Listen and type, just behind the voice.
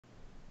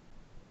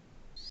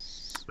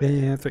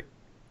And three,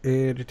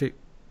 and a two,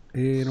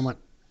 and a one.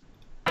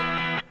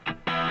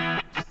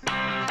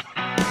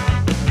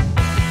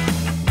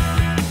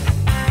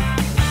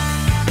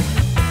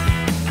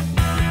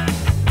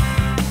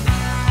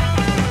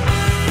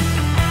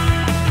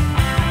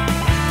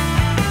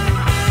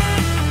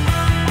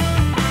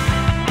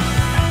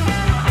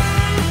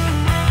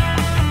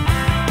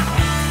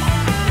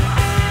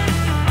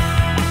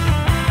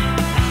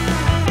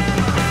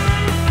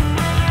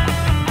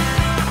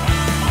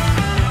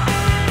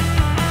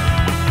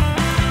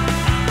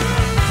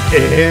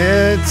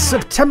 It's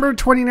September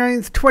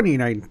 29th,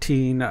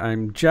 2019.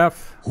 I'm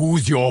Jeff.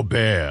 Who's your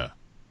bear?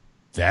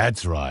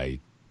 That's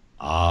right.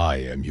 I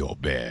am your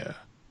bear.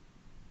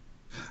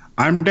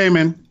 I'm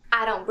Damon.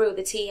 I don't brew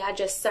the tea, I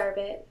just serve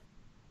it.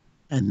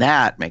 And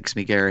that makes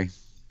me Gary.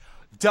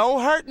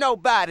 Don't hurt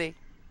nobody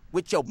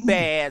with your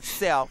bad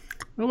self.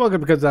 Well, welcome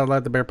to Because Out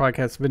Loud, the Bear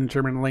Podcast, been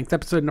determined length,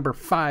 episode number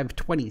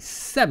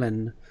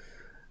 527.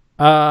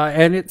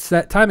 And it's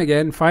that time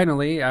again,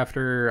 finally,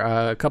 after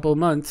a couple of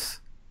months.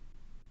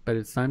 But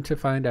it's time to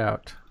find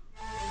out.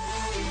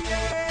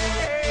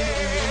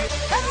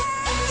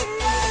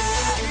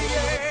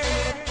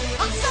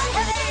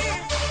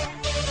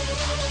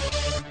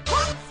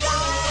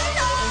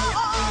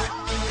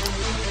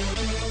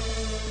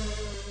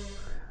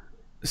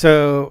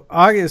 So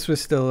August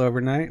was still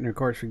overnight, and of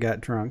course we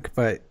got drunk.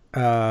 But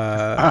after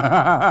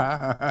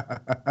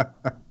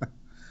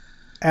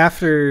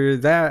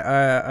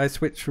that, I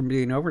switched from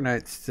being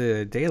overnights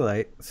to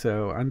daylight.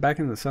 So I'm back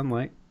in the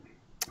sunlight.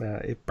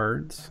 It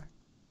burns.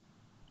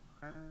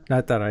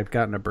 Not that I've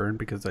gotten a burn,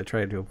 because I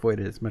try to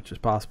avoid it as much as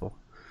possible.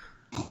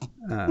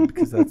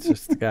 Because that's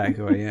just the guy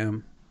who I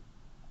am.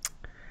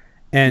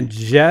 And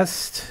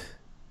just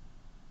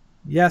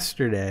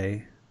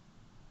yesterday,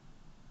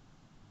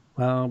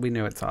 well, we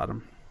know it's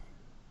autumn.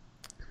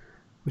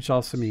 Which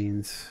also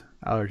means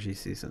allergy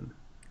season.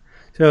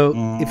 So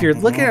if you're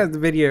looking at the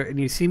video and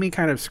you see me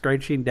kind of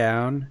scrunching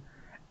down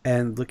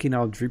and looking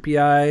all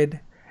droopy-eyed,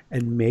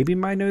 and maybe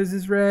my nose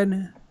is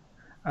red...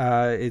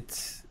 I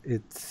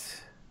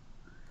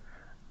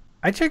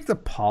checked the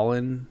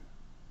pollen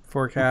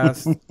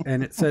forecast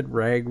and it said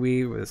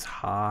ragweed was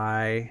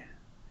high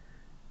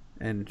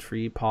and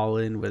tree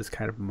pollen was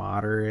kind of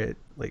moderate,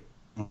 like,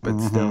 but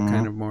still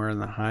kind of more on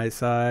the high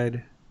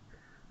side.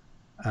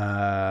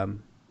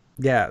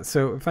 Yeah,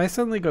 so if I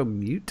suddenly go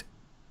mute,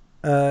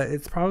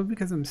 it's probably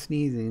because I'm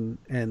sneezing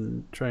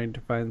and trying to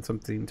find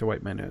something to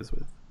wipe my nose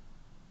with.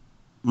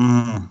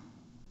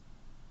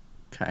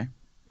 Okay.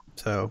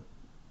 So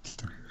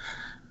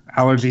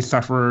Allergy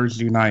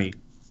sufferers unite.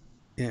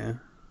 yeah.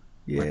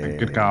 Yeah.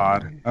 Good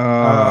God.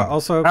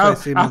 Also, if I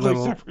see my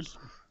little...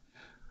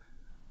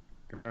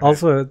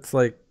 Also, it's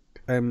like,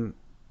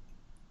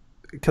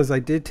 because I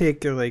did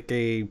take like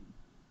a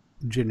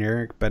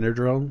generic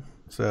Benadryl,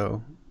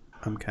 so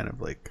I'm kind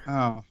of like...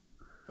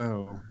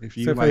 If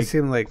you so if I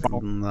seem like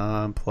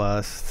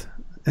nonplussed...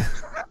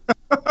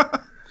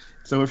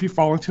 So if you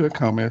fall into a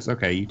coma, it's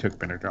okay, you took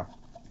Benadryl.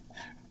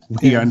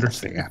 We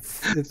understand.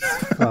 It's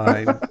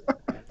fine.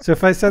 So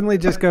if I suddenly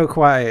just go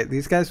quiet,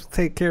 these guys will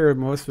take care of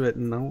most of it,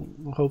 and I'll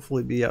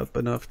hopefully be up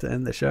enough to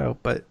end the show.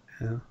 But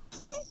yeah.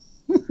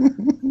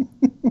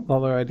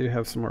 Although I do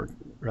have some more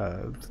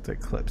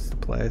clips to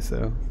play,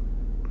 so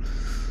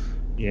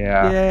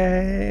yeah.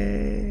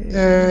 Yay!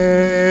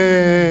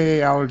 Yay!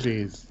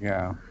 Allergies.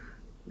 Yeah.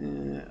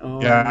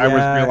 Yeah. I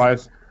was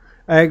realized.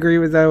 I agree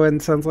with that one.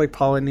 Sounds like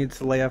Paula needs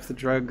to lay off the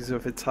drugs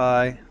if it's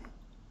high.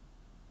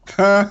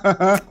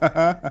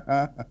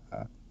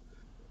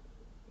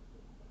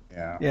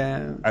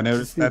 Yeah. I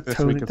noticed that this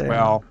week as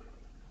well.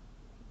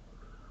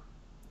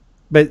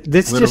 But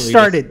this just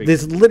started.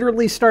 This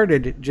literally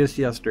started just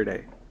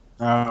yesterday.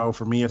 Oh,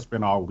 for me, it's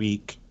been all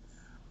week.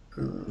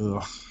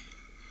 Ugh.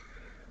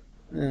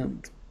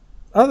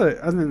 Other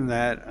than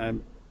that,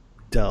 I'm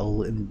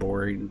dull and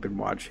boring. Been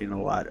watching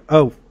a lot.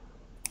 Oh,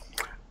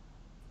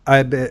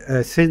 I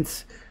bet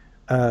since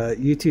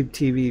YouTube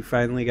TV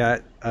finally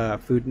got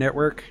Food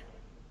Network.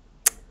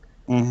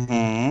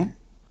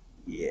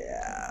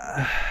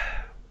 Yeah.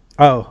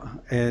 Oh,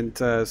 and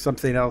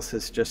something else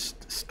has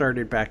just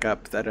started back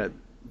up that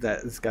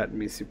has gotten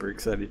me super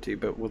excited too,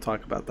 but we'll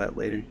talk about that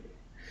later.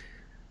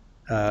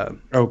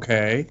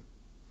 Okay.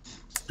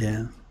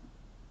 Yeah.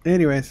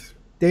 Anyways,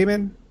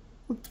 Damon,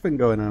 what's been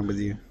going on with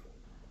you?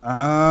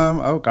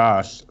 Oh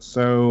gosh.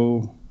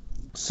 So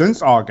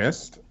since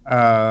August,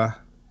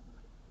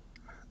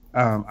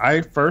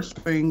 first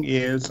thing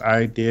is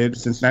I did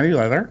Cincinnati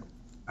Leather.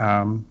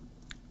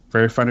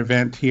 Very fun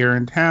event here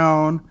in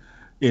town.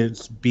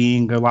 It's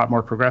being a lot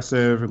more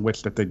progressive, in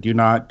which that they do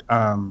not,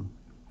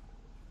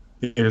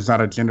 it is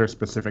not a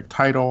gender-specific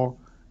title.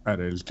 It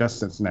is just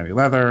Cincinnati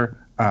Leather.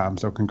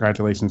 So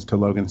congratulations to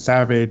Logan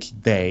Savage.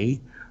 They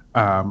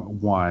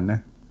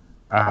won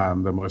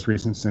the most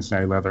recent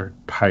Cincinnati Leather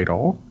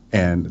title,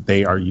 and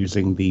they are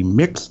using the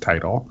mixed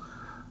title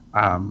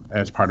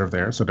as part of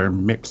theirs. So they're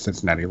mixed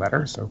Cincinnati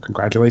Leather. So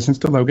congratulations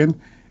to Logan.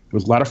 It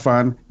was a lot of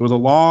fun. It was a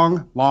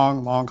long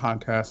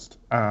contest,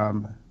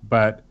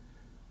 but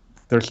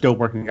they're still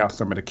working out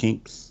some of the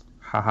kinks.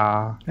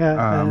 Haha.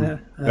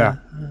 Yeah.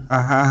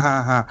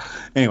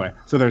 Anyway,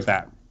 so there's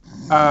that.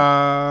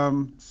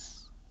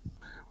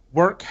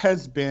 Work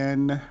has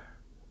been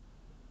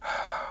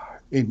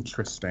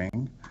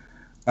interesting.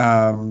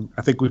 I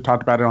think we've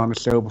talked about it on the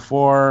show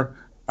before.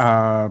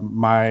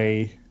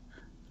 My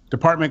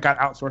department got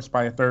outsourced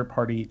by a third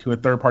party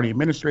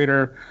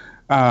administrator.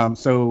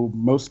 So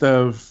most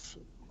of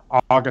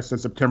August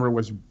and September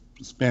was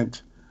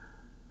spent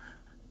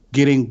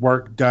getting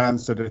work done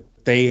so that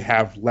they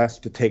have less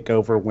to take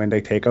over when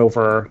they take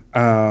over.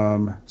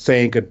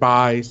 Saying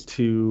goodbyes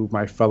to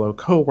my fellow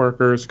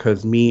coworkers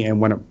because me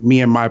and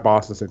my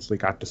boss essentially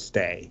got to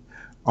stay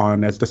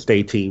on as the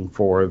stay team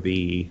for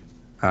the.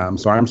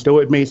 So I'm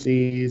still at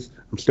Macy's.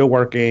 I'm still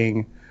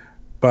working,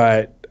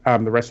 but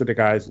the rest of the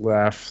guys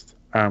left,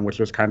 which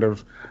was kind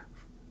of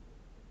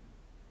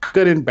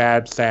good and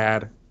bad,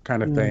 sad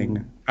kind of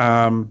thing.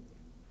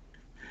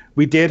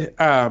 We did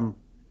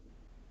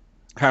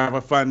have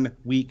a fun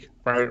week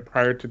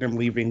prior to them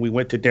leaving. We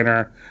went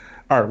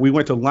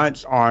to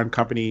lunch on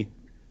company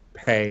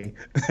pay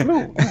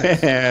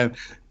and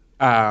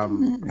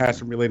had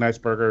some really nice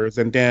burgers.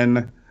 And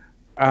then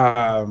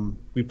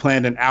we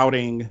planned an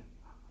outing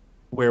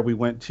where we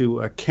went to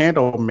a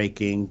candle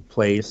making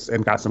place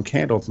and got some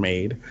candles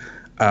made,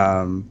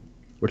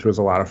 which was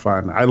a lot of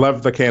fun. I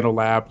love the Candle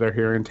Lab. They're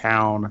here in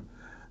town.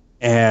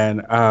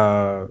 And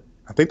I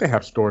think they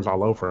have stores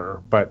all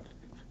over, but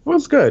it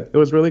was good. It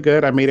was really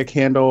good. I made a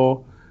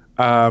candle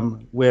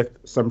with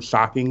some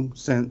shocking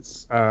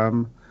scents.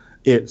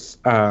 It's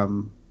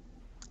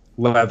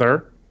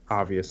leather,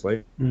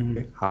 obviously,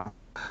 mug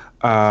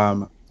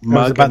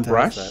and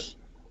brush,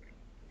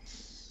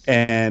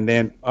 and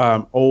then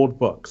old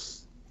books.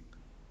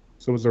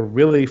 So it was a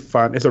really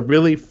fun, it's a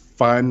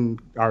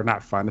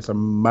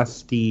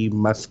musky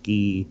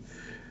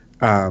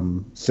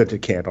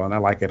scented candle, and I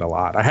like it a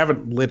lot. I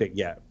haven't lit it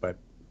yet, but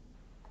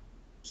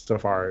so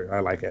far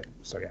I like it.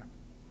 So yeah.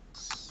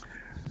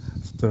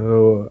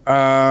 So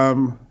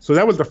so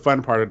that was the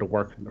fun part of the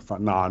work and the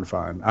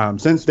non-fun.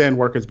 Since then,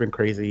 work has been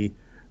crazy.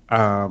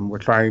 We're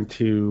trying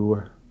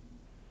to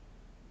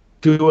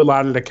do a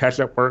lot of the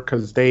catch-up work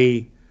because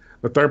the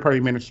third-party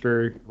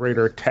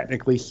administrator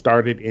technically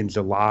started in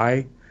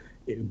July,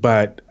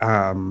 but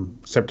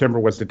September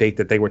was the date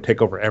that they would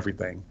take over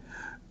everything.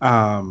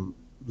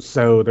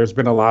 So there's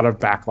been a lot of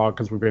backlog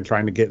because we've been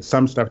trying to get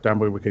some stuff done,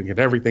 but we couldn't get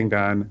everything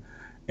done,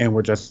 and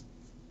we're just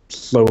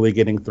slowly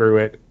getting through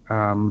it.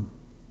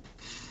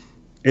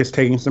 It's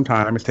taking some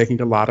time. It's taking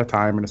a lot of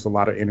time, and it's a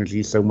lot of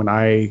energy. So when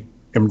I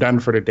am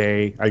done for the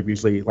day, I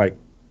usually like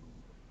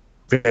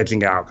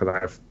vegging out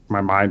because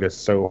my mind is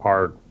so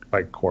hard,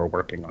 like core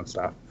working on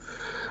stuff.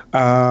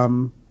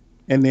 And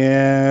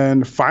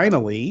then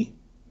finally,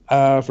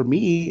 for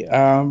me,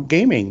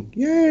 gaming.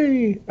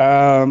 Yay!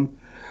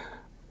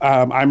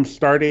 I'm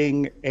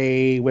starting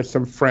with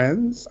some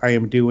friends. I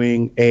am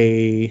doing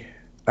a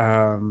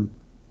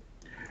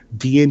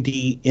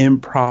D&D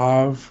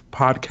improv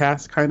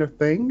podcast kind of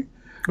thing.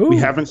 Ooh. We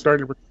haven't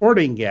started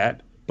recording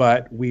yet,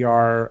 but we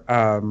are.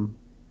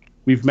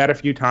 We've met a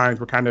few times.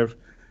 We're kind of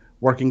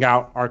working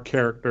out our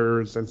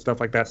characters and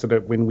stuff like that, so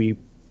that when we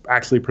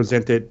actually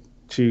present it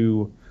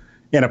in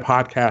a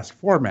podcast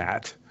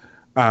format,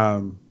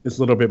 it's a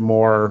little bit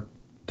more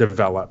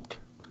developed.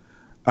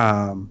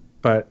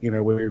 But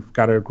we've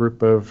got a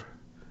group of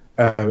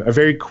a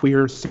very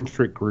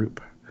queer-centric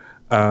group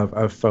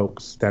of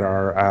folks that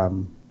are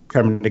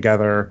coming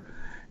together,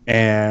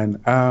 and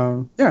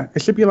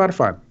it should be a lot of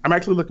fun. I'm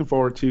actually looking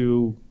forward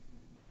to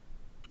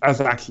us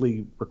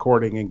actually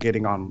recording and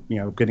getting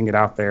it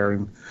out there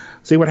and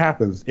see what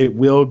happens. It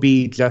will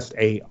be just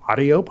a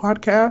audio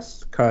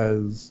podcast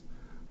because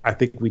I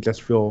think we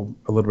just feel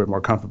a little bit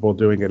more comfortable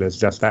doing it as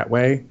just that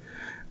way.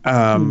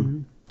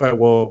 But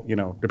we'll,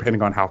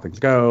 depending on how things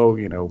go,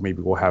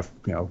 maybe we'll have,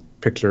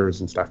 pictures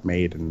and stuff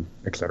made and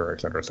et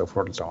cetera, so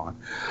forth and so on.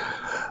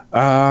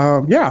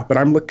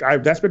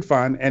 But that's been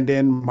fun. And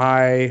then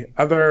my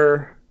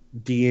other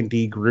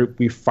D&D group,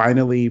 we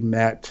finally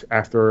met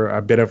after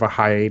a bit of a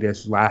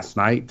hiatus last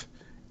night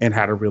and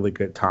had a really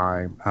good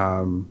time.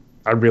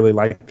 I really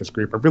like this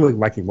group. I'm really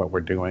liking what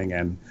we're doing.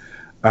 And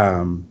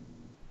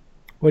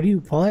what do you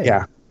play?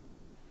 Yeah.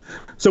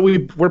 So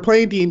we're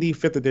playing D&D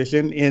 5th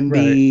edition in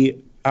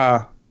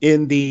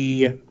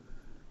the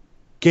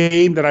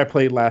game that I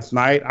played last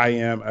night. I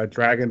am a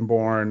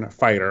Dragonborn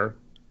fighter,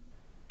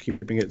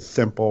 keeping it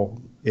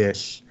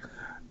simple-ish.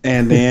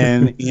 And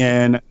then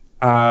in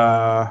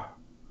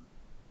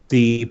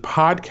the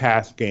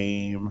podcast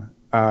game,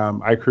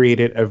 I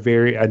created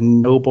a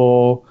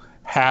noble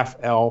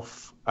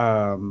half-elf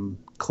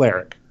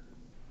cleric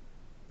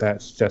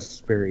that's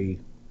just very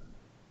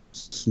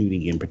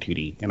snooty and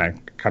patooty, and I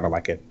kind of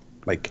like it.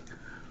 Like,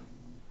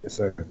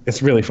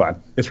 it's really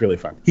fun. It's really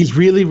fun. He's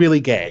really,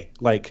 really gay.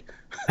 Like,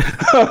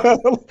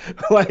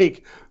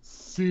 like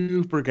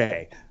super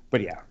gay.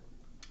 But yeah.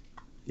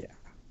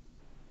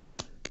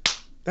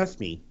 That's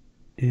me.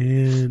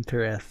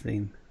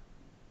 Interesting.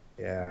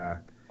 Yeah.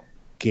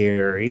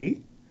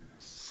 Gary.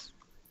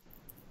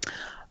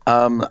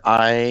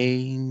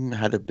 I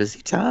had a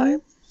busy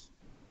time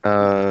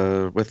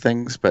with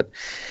things, but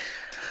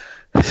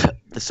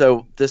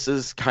so this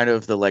is kind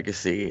of the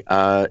legacy.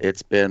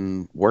 It's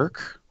been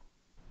work,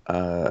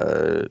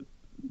 uh,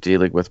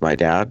 dealing with my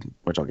dad,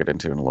 which I'll get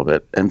into in a little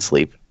bit, and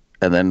sleep,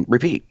 and then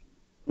repeat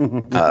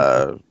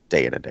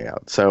day in and day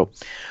out. So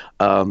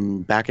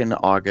back in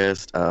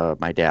August,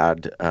 my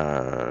dad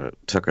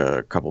took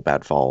a couple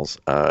bad falls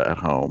at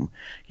home.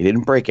 He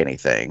didn't break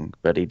anything,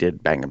 but he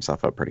did bang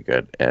himself up pretty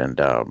good. And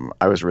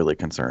I was really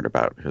concerned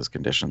about his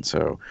condition.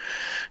 So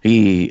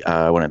he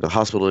went into the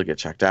hospital to get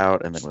checked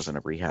out and then was in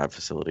a rehab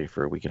facility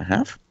for a week and a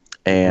half.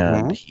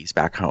 And he's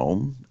back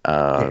home.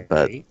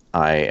 But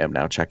I am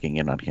now checking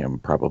in on him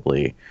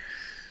probably.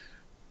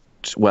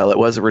 Well, it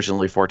was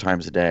originally 4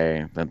 times a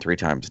day, then 3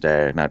 times a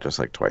day, not just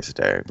like twice a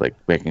day, like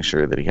making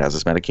sure that he has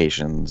his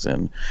medications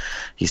and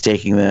he's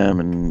taking them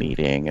and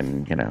eating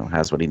and,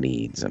 has what he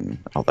needs and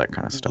all that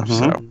kind of stuff.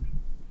 So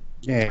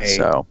yeah.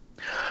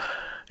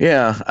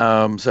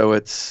 So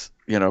it's,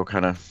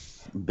 kind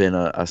of been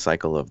a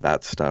cycle of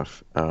that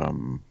stuff.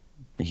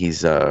 He's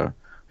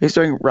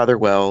doing rather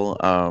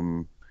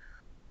well.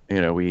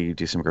 We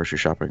do some grocery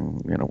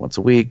shopping, once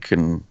a week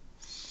and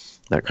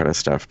that kind of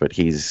stuff, but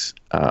he's,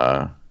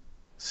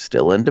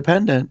 still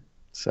independent.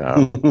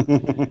 So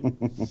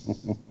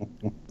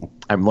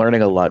I'm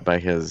learning a lot by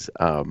his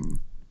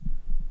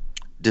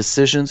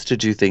decisions to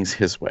do things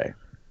his way.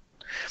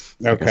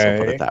 I guess I'll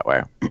put it that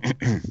way.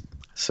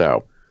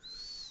 So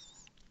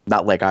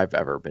not like I've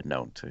ever been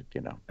known to,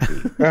 be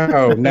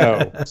oh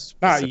no,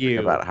 not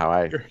you. About how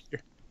I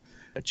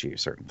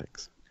achieve certain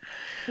things.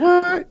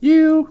 What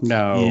you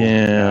know?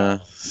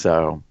 Yeah.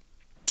 So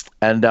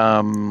and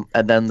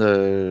then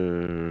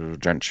the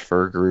Drench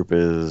Fur group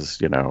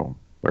is,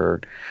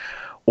 we're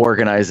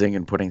organizing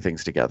and putting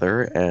things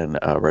together, and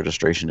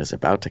registration is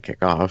about to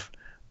kick off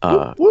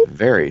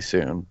very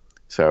soon.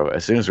 So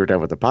as soon as we're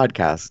done with the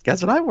podcast,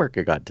 guess what I'm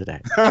working on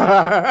today?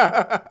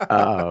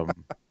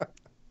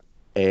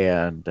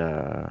 And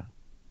then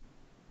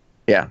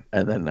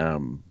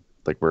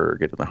we're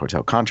getting the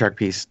hotel contract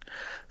piece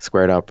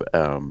squared up.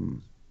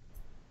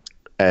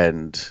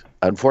 And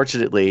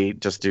unfortunately,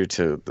 just due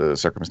to the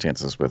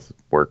circumstances with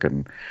work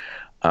and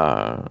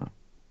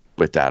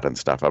with dad and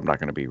stuff, I'm not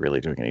going to be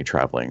really doing any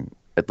traveling.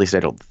 At least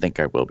I don't think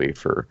I will be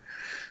for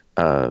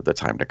the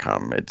time to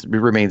come. It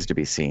remains to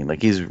be seen.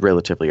 Like, he's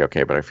relatively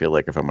okay, but I feel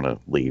like if I'm going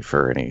to leave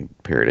for any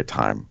period of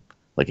time,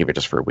 like even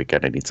just for a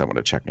weekend, I need someone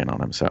to check in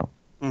on him. So,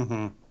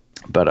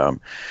 but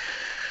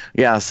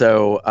yeah.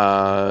 So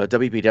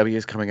WBW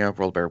is coming up,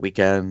 World Bear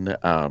Weekend.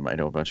 I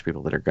know a bunch of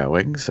people that are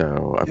going,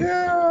 so I'm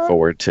looking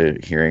forward to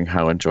hearing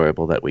how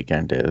enjoyable that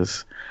weekend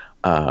is.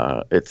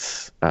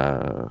 It's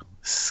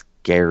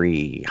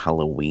scary,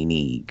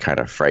 Halloween-y kind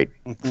of fright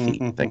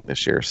theme thing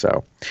this year.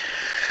 So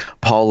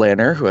Paul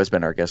Lanner, who has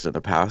been our guest in the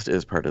past,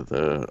 is part of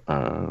the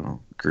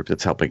group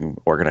that's helping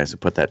organize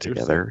and put that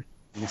together.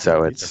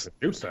 So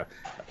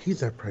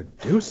he's a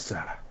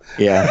producer.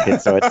 Yeah,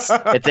 so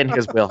it's in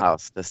his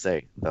wheelhouse, to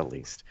say the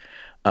least.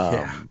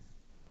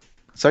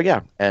 So yeah,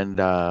 and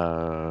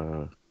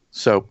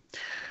so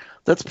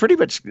that's pretty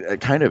much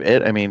kind of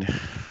it. I mean,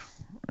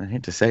 I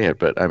hate to say it,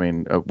 but I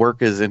mean,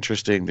 work is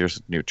interesting.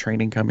 There's new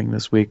training coming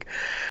this week.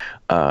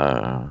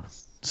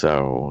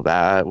 So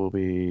that will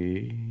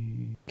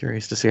be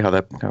curious to see how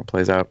that kind of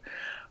plays out.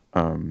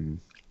 The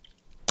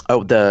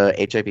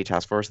HIV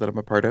task force that I'm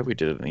a part of, we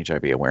did an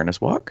HIV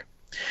awareness walk.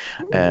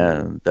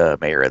 And the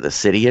mayor of the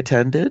city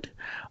attended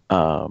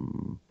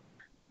for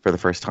the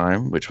first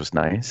time, which was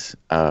nice.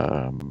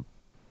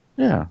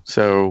 Yeah,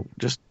 so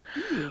just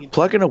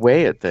plugging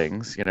away at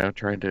things,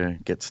 trying to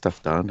get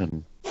stuff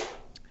done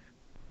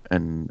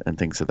and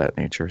things of that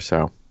nature.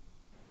 So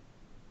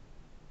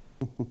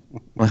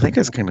I think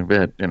that's kind of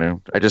it.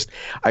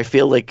 I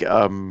feel like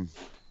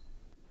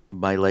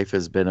my life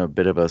has been a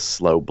bit of a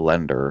slow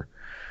blender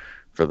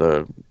for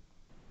the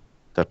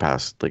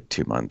past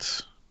 2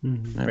 months.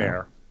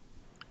 Fair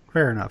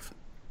enough.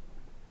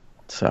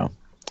 So,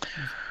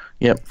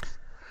 yep.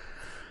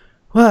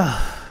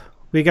 Well,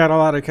 we got a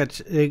lot of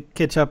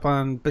catch up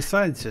on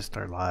besides just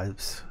our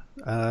lives.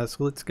 So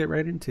let's get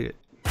right into it.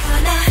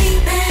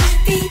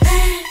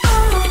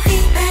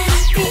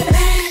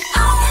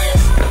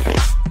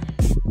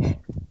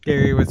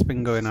 Gary, what's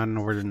been going on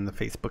over in the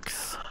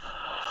Facebooks?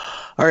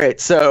 All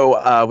right,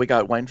 so we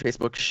got one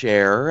Facebook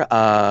share.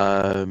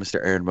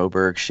 Mr. Aaron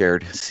Moberg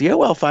shared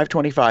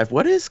COL527.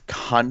 What is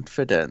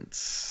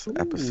confidence?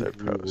 Episode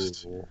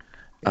post.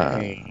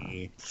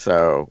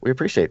 So we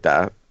appreciate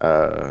that.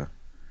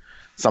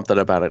 Something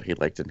about it he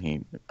liked, and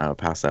he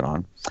passed that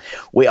on.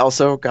 We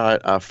also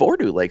got 4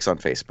 new likes on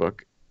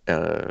Facebook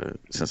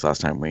since last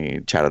time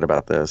we chatted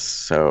about this.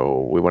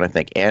 So we want to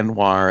thank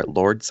Anwar,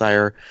 Lord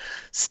Sire,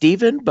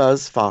 Stephen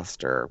Buzz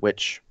Foster,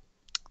 which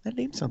that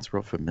name sounds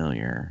real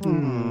familiar.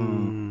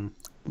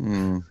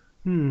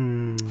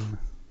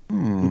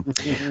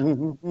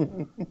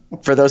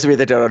 For those of you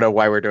that don't know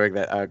why we're doing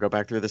that, go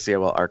back through the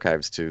COL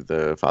archives to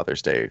the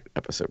Father's Day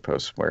episode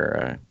post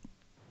where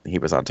he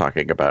was on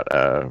talking about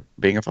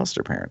being a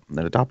foster parent and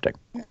then adopting.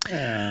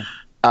 Yeah.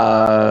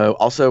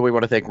 Also, we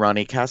want to thank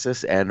Ronnie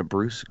Cassis and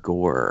Bruce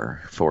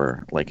Gore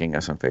for liking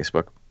us on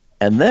Facebook.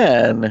 And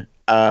then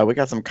we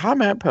got some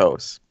comment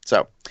posts.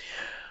 So,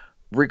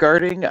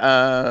 regarding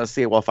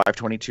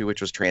COL522,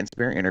 which was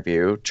Transparent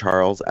Interview,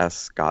 Charles S.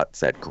 Scott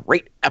said,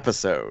 great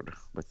episode,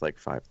 with like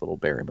 5 little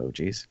bear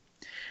emojis.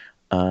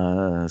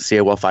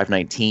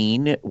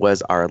 COL519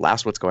 was our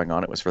last What's Going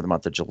On. It was for the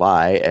month of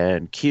July.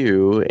 And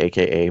Q,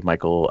 a.k.a.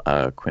 Michael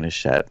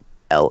Quinichette,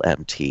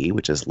 LMT,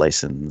 which is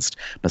licensed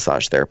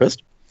massage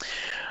therapist.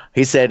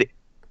 He said,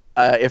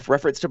 if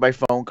reference to my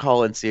phone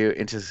call into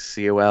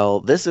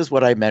COL, this is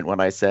what I meant when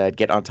I said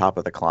get on top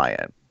of the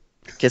client.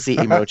 Kissy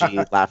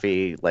emoji,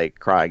 laughy, like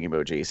crying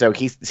emoji. So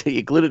he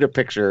included a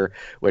picture,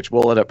 which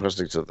we'll end up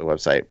posting to the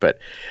website. But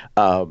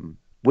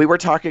we were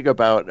talking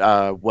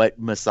about what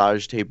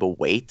massage table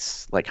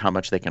weights, like how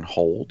much they can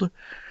hold.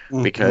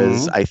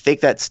 Because I think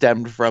that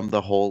stemmed from the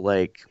whole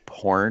like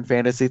porn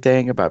fantasy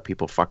thing about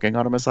people fucking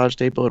on a massage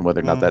table and whether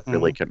or not that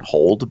really can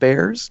hold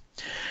bears.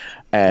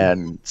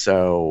 And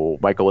so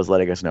Michael was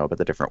letting us know about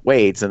the different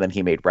weights, and then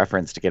he made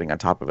reference to getting on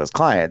top of his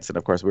clients. And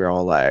of course, we were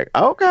all like,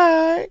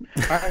 okay.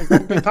 I'm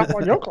going to top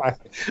on your client.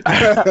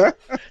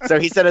 So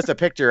he sent us a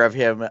picture of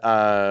him,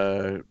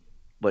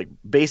 like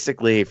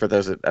basically, for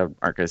those that aren't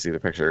going to see the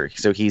picture,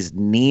 so he's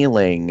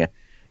kneeling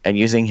and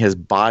using his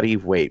body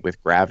weight with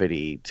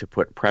gravity to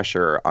put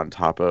pressure on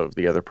top of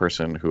the other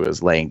person who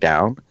is laying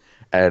down,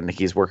 and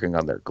he's working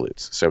on their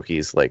glutes. So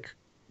he's like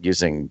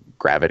using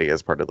gravity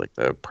as part of like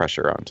the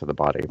pressure onto the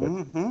body.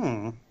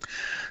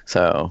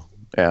 So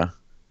yeah,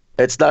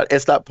 it's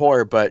not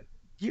poor, but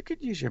you could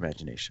use your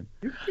imagination.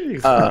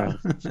 It's a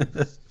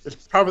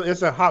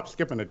hop,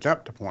 skip, and a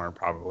jump to porn,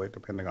 probably,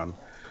 depending on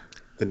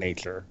the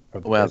nature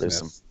of the business. There's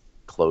some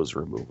clothes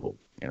removal.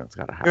 It's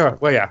got to happen. Yeah,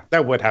 well, yeah,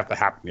 that would have to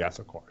happen. Yes,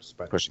 of course.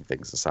 But pushing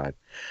things aside.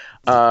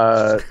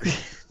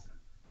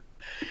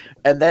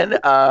 And then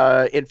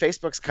in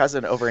Facebook's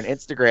cousin over in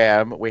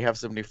Instagram, we have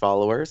some new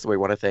followers. So we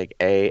want to thank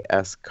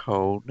A.S.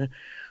 Cone,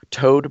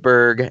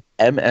 Toadberg,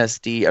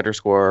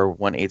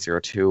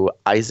 MSD_1802,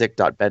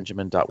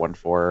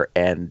 Isaac.Benjamin.14,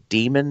 and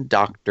Demon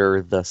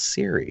Doctor the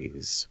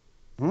Series.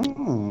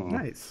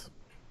 Nice.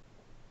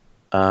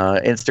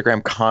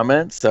 Instagram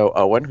comments. So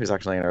Owen, who's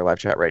actually in our live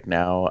chat right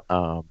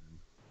now,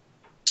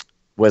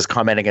 was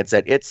commenting and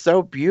said, it's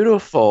so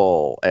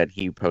beautiful. And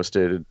he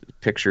posted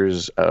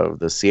pictures of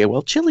the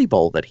COL chili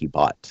bowl that he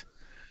bought.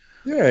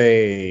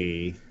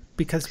 Yay.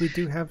 Because we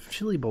do have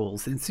chili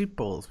bowls and soup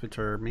bowls, which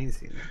are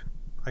amazing.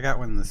 I got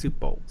one of the soup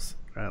bowls.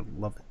 I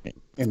love it.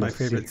 It's my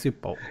favorite soup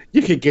bowl.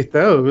 You could get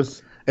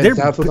those at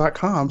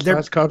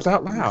Zazzle.com/Cubs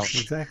Out Loud.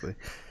 Exactly.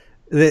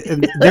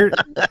 They're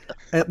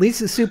at least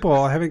the soup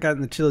bowl. I haven't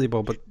gotten the chili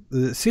bowl, but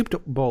the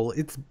soup bowl,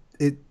 it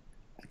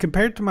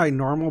compared to my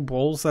normal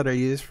bowls that I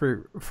use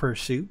for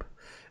soup,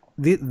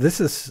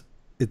 it's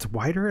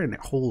wider and it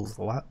holds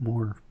a lot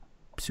more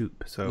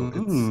soup. So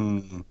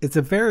it's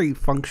a very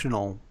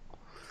functional.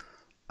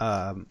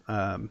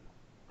 And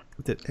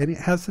it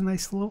has a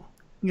nice little,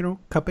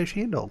 cupish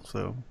handle.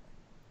 So.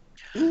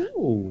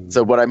 Ooh.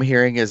 So what I'm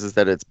hearing is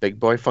that it's big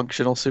boy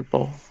functional soup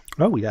bowl.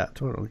 Oh yeah,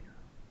 totally.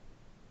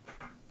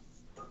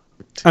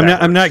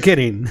 I'm not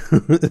kidding.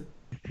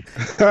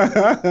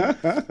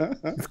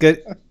 It's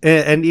good,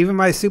 and even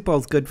my soup bowl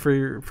is good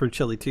for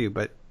chili too.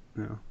 But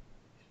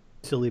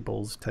chili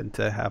bowls tend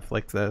to have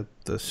like the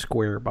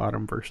square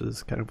bottom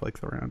versus kind of like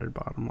the rounded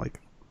bottom, like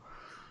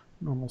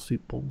normal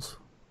soup bowls.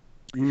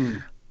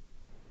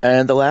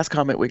 And the last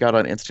comment we got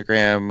on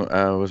Instagram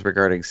was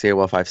regarding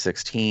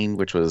COL516,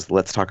 which was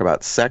Let's Talk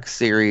About Sex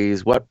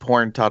series. What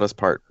porn taught us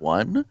part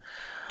 1?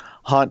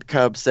 Haunt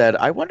Cub said,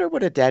 I wonder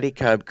what a daddy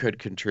cub could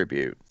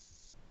contribute.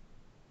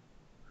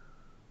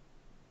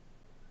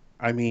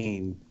 I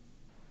mean,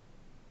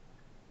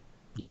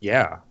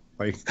 yeah,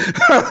 like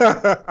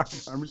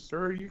I'm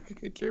sure you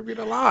could contribute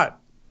a lot.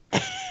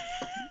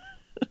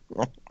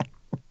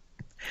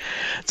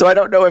 So I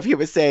don't know if he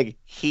was saying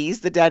he's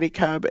the daddy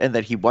cub and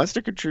that he wants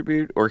to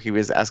contribute, or he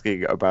was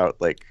asking about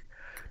like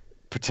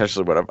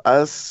potentially one of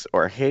us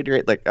or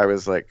Hadrian. Like I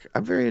was like,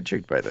 I'm very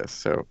intrigued by this.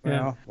 So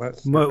yeah,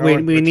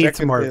 we need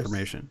some more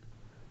information.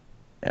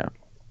 Yeah,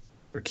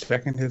 we're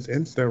checking his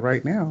Insta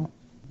right now.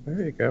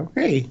 There you go.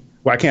 Hey.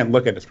 Well, I can't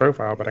look at his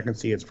profile, but I can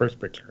see his first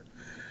picture.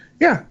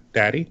 Yeah,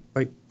 Daddy,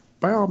 like,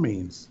 by all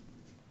means,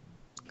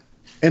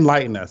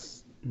 enlighten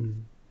us.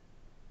 And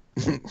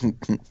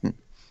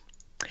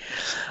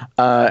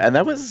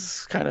that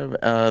was kind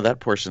of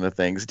that portion of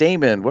things.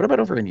 Damon, what about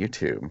over on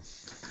YouTube?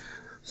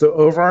 So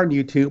over on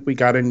YouTube, we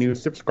got a new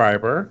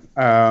subscriber.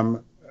 Yes,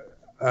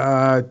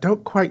 I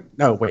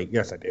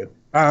do.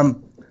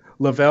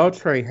 Lavelle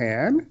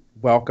Trahan,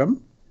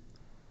 welcome.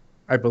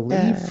 I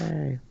believe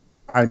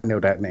I know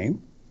that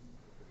name.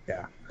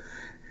 Yeah.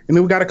 And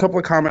then we got a couple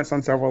of comments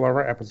on several of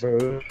our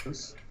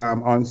episodes.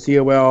 On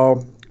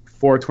COL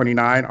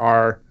 429,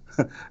 our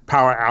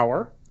Power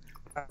Hour.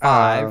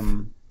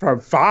 5. From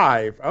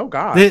 5. Oh,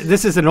 God.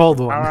 This is an old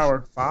one. Power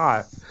Hour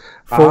 5.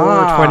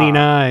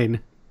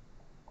 429.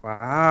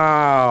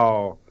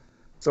 Wow.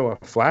 So a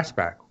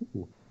flashback.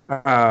 Ooh.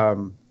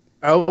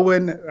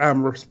 Owen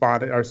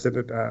responded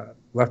or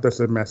left us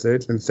a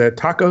message and said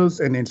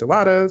tacos and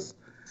enchiladas,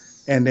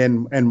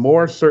 and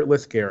more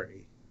shirtless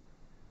Gary.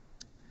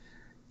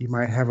 You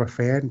might have a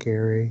fan,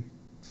 Gary.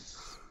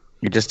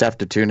 You just have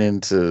to tune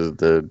into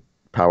the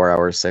Power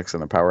Hour 6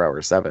 and the Power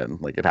Hour 7.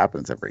 Like, it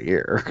happens every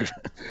year.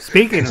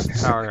 Speaking of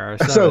Power Hour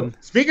 7. So,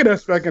 speaking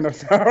of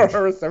Power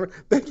Hour 7,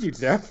 thank you,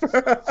 Jeff.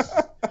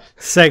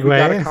 Segue. We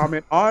got a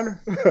comment on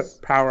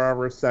Power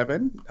Hour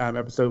 7,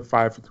 episode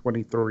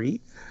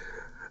 523.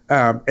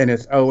 And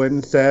it's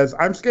Owen says,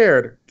 I'm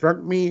scared.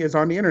 Drunk me is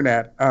on the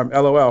internet.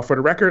 LOL. For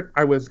the record,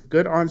 I was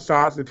good on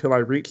shots until I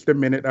reached the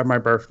minute of my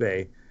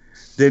birthday.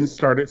 Then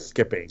started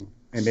skipping.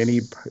 And then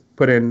he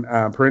put in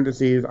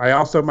parentheses, I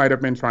also might have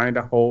been trying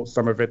to hold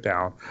some of it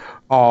down.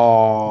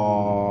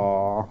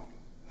 Aww.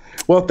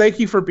 Well, thank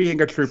you for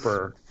being a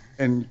trooper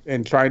and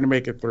trying to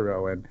make it through,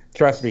 Owen.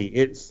 Trust me,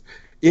 it's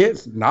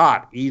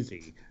not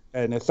easy.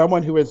 And as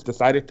someone who has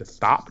decided to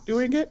stop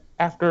doing it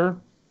after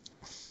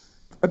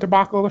a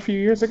debacle a few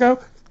years ago,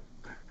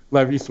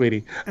 love you,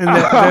 sweetie. And,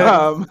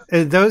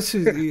 and those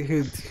who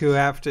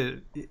have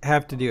to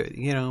do it,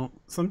 you know,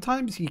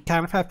 sometimes you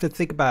kind of have to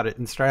think about it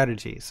in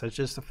strategy, such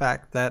as the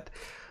fact that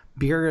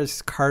beer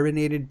is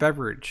carbonated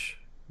beverage,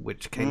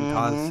 which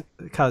can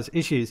cause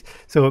issues.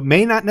 So it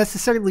may not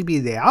necessarily be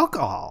the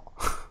alcohol.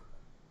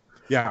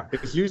 Yeah,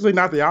 it's usually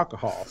not the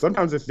alcohol.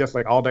 Sometimes it's just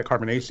like all that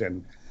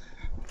carbonation.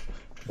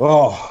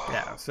 Oh,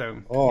 yeah. So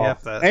you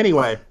have to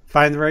anyway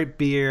find the right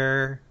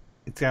beer.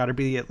 It's got to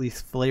be at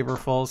least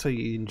flavorful, so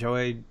you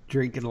enjoy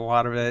drinking a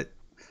lot of it,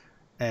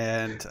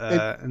 and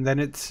then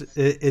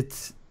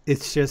it's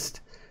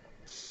just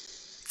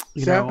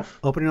you know,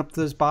 opening up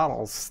those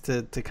bottles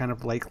to kind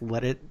of like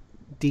let it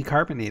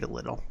decarbonate a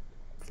little.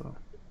 So.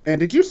 And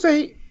did you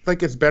say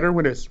like it's better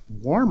when it's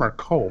warm or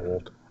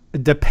cold?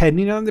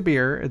 Depending on the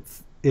beer,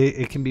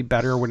 it can be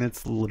better when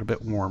it's a little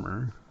bit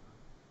warmer.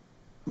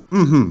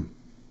 Mm-hmm.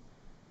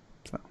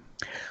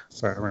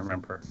 So I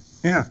remember.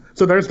 Yeah.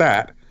 So there's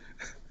that.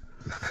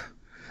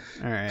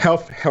 All right.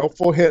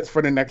 Helpful hits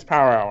for the next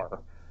Power Hour.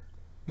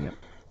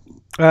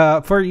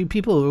 Yep. For you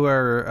people who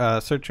are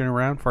searching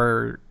around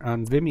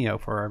on Vimeo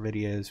for our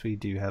videos, we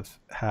do have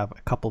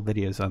a couple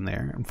videos on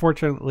there.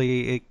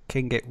 Unfortunately, it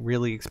can get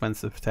really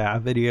expensive to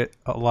have a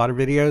lot of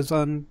videos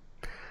on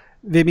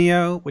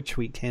Vimeo, which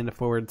we can't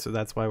afford, so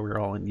that's why we're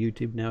all on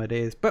YouTube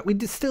nowadays. But we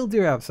still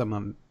do have some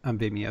on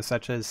Vimeo,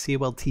 such as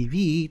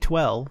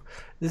COL527.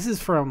 This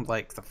is from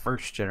like the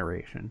first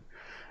generation.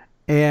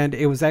 And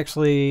it was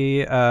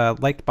actually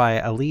liked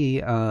by Ali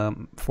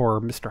for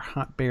Mr.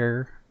 Hot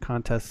Bear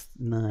Contest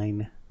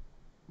 9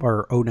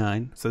 or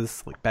 09. So this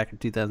is like back in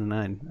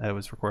 2009 it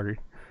was recorded.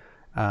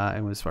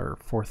 It was our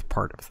fourth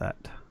part of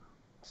that.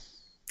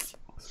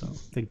 So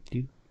thank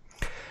you.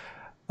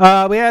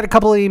 We had a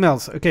couple of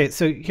emails. Okay,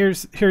 so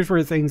here's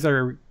where things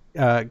are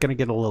going to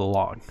get a little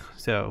long.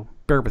 So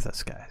bear with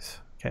us, guys.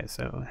 Okay,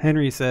 so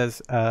Henry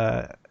says...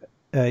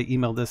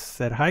 emailed us,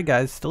 said, hi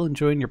guys, still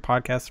enjoying your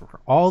podcast for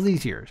all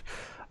these years,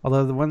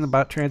 although the one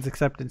about trans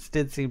acceptance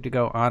did seem to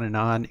go on and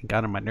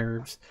got on my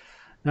nerves.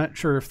 Not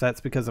sure if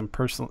that's because I'm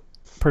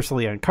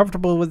personally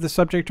uncomfortable with the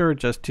subject or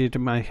just due to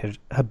my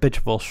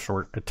habitual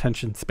short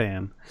attention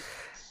span.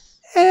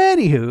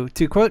 Anywho,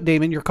 to quote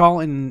Damon, your call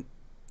in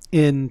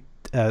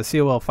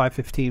COL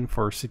 515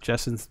 for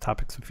suggestions,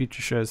 topics of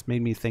future shows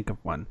made me think of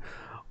one.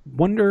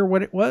 Wonder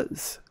what it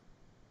was.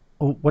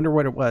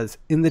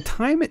 In the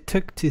time it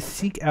took to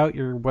seek out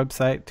your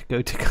website, to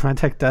go to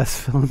contact us,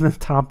 fill in the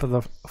top of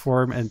the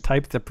form, and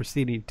type the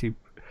preceding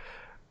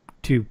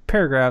two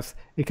paragraphs,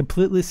 it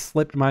completely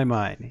slipped my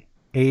mind.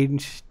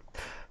 Age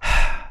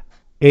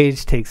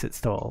takes its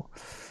toll.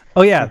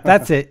 Oh yeah,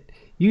 that's it.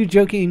 You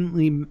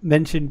jokingly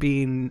mentioned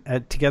being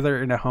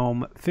together in a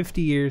home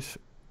 50 years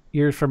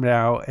from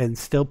now and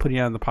still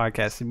putting on the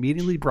podcast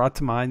immediately brought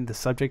to mind the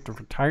subject of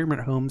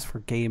retirement homes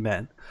for gay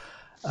men.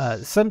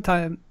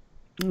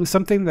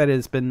 Something that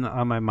has been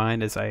on my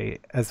mind as I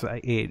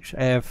age.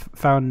 I have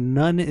found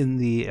none in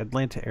the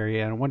Atlanta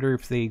area, and I wonder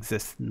if they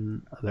exist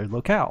in other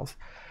locales.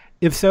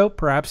 If so,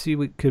 perhaps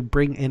you could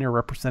bring in a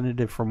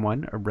representative from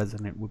one. A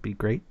resident would be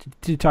great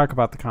to talk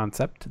about the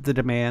concept, the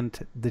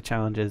demand, the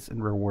challenges,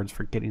 and rewards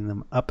for getting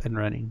them up and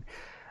running,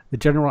 the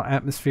general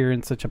atmosphere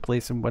in such a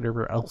place, and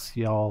whatever else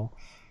y'all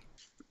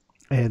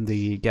and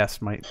the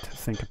guest might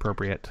think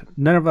appropriate.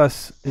 None of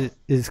us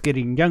is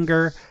getting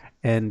younger.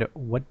 And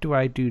what do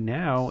I do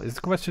now is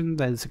a question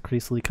that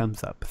increasingly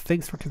comes up.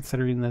 Thanks for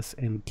considering this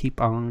and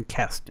keep on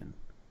casting.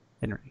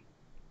 Henry.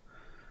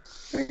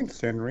 Thanks,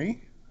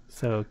 Henry.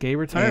 So, gay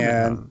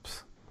retirement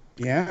homes.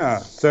 Yeah.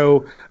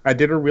 So, I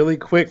did a really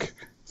quick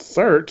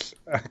search,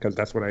 because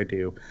that's what I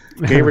do.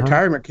 Gay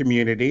retirement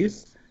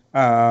communities.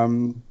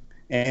 And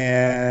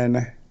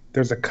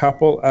there's a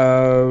couple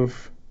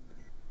of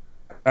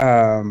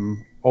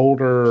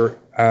older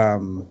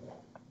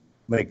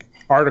like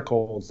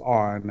articles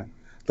on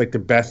like the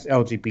best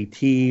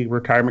LGBT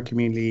retirement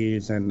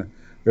communities, and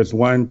there's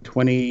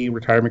 120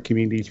 retirement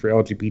communities for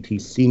LGBT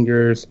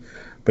seniors,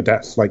 but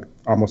that's like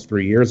almost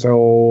 3 years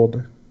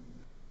old.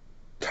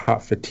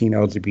 top 15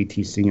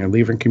 LGBT senior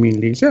living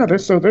communities. Yeah,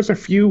 there's a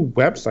few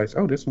websites.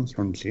 Oh, this one's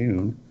from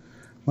June.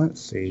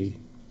 Let's see.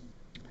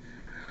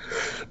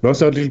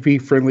 Most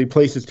LGBT friendly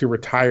places to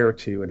retire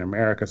to in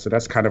America. So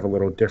that's kind of a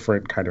little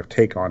different kind of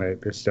take on it.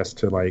 It's just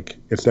to like,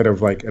 instead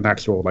of like an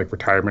actual like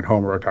retirement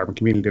home or retirement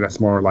community, that's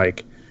more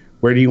like,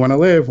 where do you want to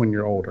live when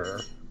you're older?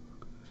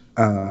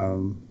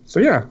 So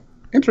yeah,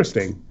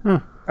 interesting. Huh.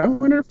 I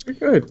wonder if they're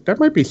good. That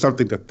might be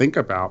something to think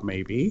about,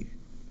 maybe.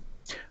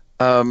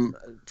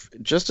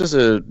 Just as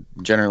a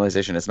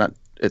generalization, it's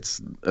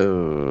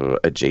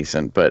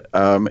adjacent, but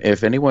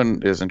if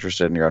anyone is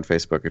interested and you're on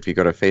Facebook, if you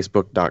go to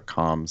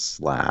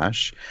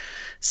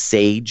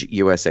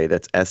facebook.com/SageUSA,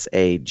 that's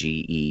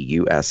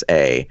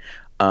SAGEUSA.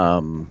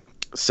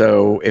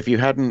 So if you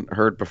hadn't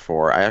heard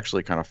before, I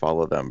actually kind of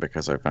follow them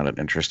because I found it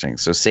interesting.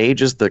 So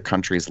Sage is the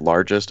country's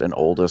largest and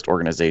oldest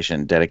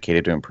organization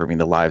dedicated to improving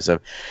the lives of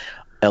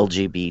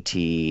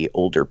LGBT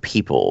older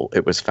people.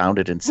 It was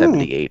founded in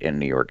 1978 in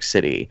New York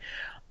City.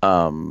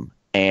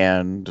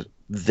 And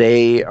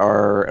they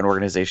are an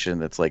organization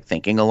that's like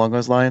thinking along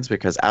those lines,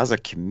 because as a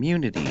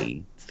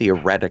community,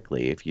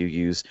 theoretically, if you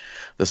use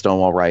the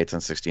Stonewall riots in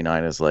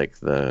 1969 as like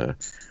the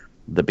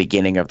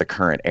beginning of the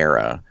current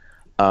era,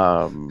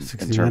 in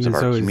terms of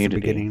our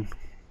community.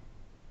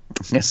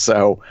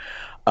 So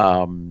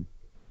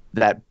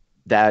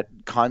that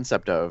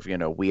concept of,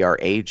 we are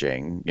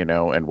aging,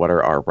 and what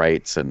are our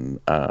rights and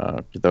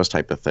those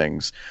type of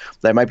things,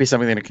 that might be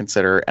something to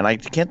consider. And I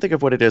can't think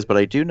of what it is, but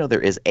I do know there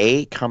is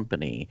a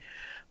company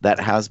that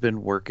has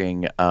been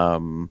working,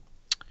 and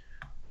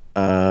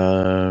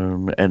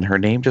her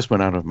name just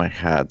went out of my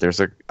head.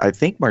 I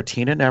think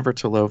Martina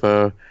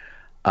Navratilova,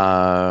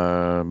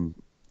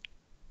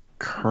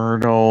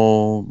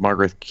 Colonel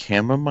Margaret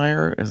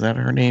Kammermeyer, is that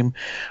her name?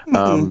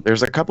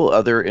 There's a couple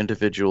other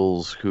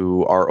individuals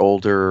who are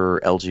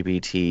older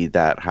LGBT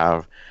that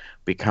have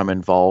become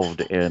involved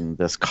in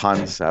this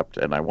concept,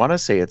 and I want to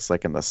say it's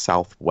like in the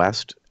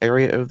southwest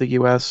area of the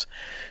U.S.,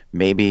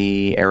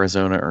 maybe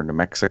Arizona or New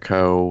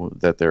Mexico,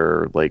 that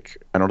they're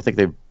like, I don't think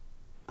they've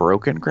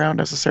broken ground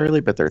necessarily,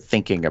 but they're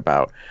thinking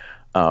about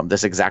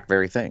this exact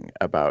very thing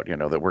about,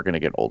 that we're going to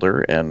get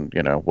older, and,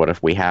 what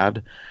if we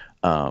had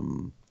a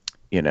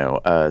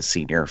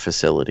senior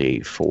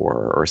facility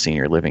or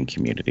senior living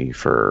community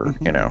for,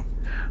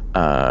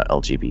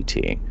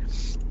 LGBT.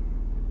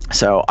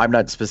 So I'm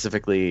not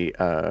specifically,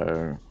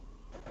 part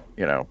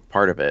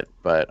of it,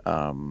 but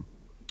I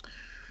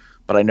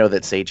know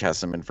that Sage has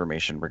some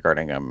information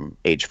regarding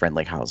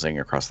age-friendly housing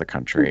across the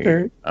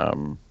country,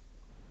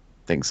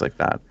 things like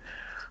that.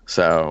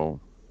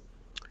 So,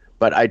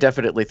 but I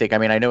definitely think,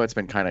 I know it's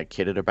been kind of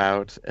kidded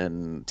about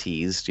and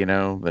teased,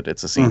 that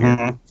it's a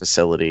senior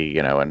facility,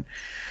 and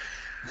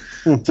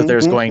so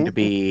there's going to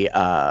be,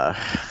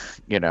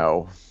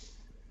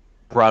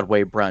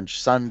 Broadway brunch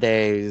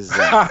Sundays,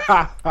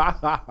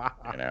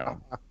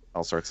 and,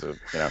 all sorts of,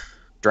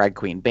 drag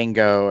queen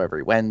bingo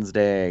every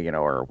Wednesday,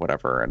 or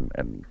whatever,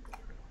 and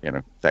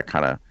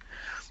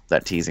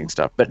that teasing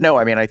stuff. But no,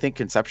 I think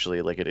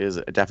conceptually, like, it is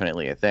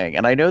definitely a thing.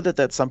 And I know that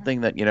that's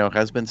something that,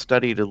 has been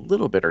studied a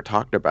little bit or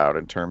talked about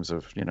in terms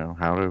of,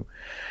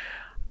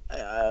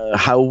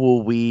 how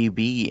will we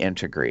be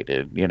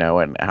integrated,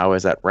 and how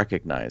is that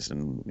recognized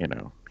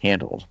and,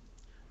 handled,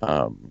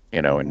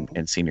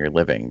 in senior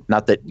living.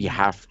 Not that we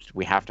have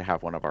to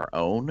have one of our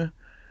own,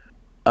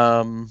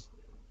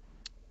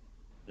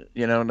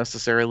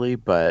 necessarily,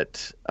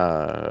 but,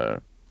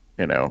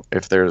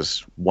 if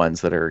there's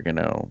ones that are,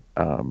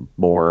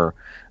 more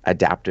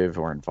adaptive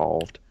or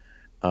involved,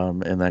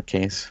 in that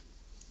case.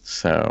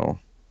 So,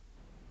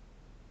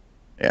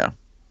 yeah,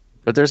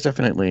 but there's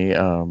definitely,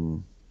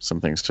 some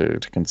things to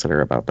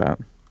consider about that.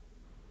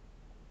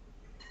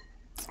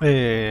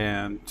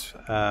 And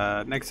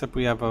next up,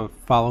 we have a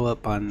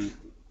follow-up on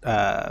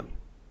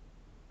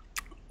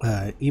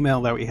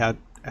email that we had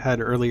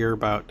earlier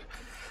about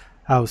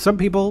how some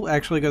people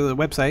actually go to the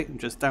website and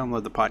just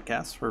download the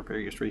podcast for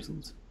various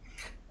reasons.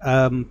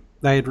 I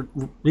had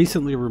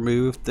recently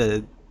removed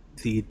the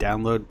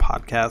download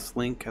podcast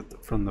link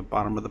from the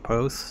bottom of the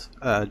post,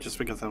 just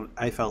because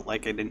I felt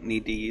like I didn't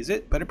need to use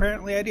it, but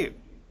apparently I do.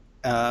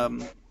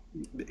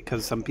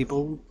 Because some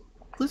people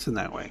listen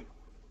that way.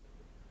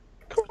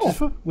 Cool.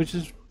 Which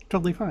is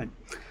totally fine.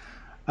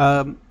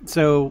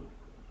 So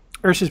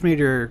Ursh's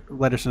Major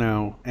let us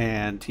know,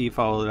 and he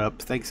followed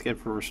up. Thanks again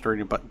for restoring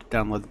a button to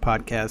download the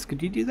podcast.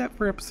 Could you do that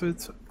for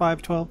episodes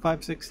 512,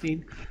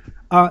 516?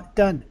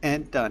 Done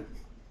and done.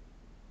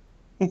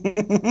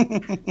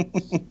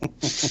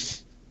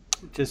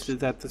 Just did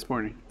that this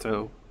morning.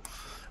 So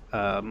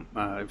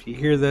if you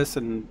hear this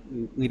and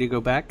need to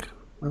go back,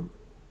 well,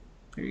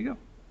 there you go.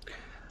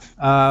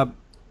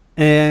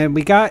 And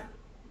we got,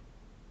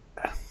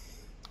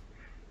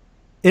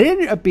 it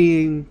ended up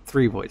being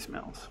 3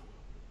 voicemails,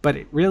 but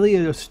it really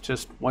is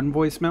just one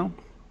voicemail.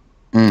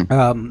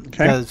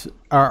 Because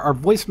our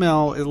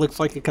voicemail, it looks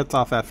like it cuts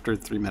off after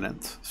 3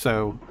 minutes.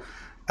 So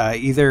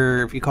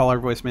either if you call our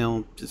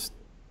voicemail, just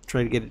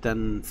try to get it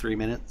done in 3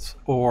 minutes,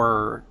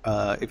 or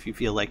if you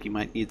feel like you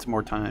might need some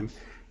more time,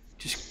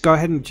 just go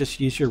ahead and just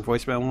use your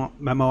voice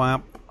memo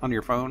app on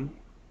your phone,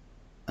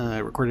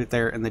 record it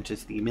there, and then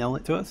just email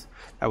it to us.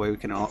 That way we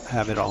can all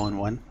have it all in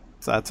one.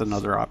 So that's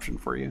another option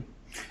for you.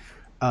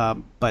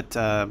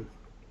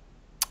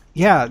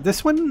 Yeah,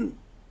 this one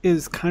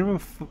is kind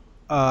of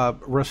a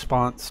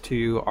response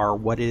to our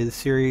What Is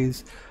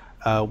series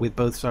with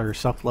both our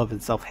self-love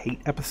and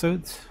self-hate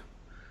episodes.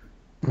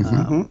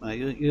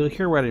 You'll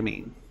hear what I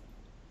mean.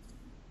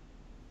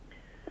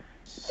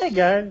 Hey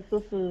guys,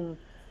 this is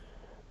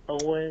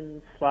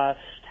Owen /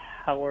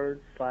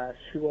 Howard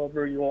 /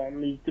 whoever you want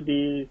me to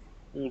be.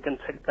 You can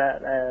take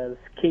that as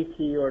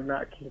kinky or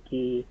not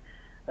kinky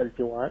as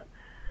you want.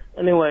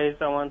 Anyways,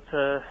 I want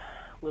to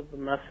leave a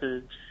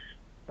message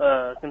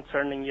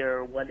concerning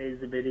your What Is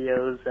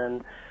videos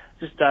and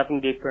just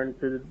diving deeper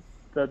into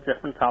the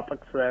different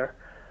topics there.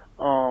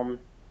 I've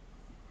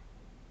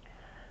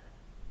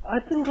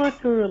been going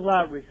through a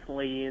lot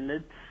recently, and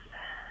it's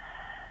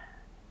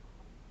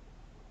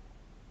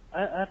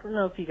I don't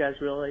know if you guys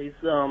realize.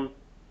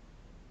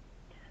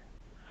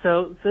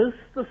 So this is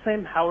the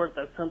same Howard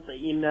that sent the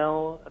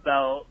email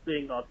about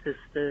being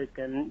autistic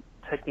and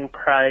taking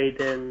pride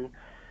in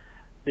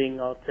being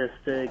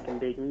autistic and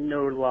being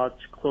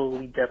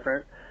neurologically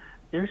different.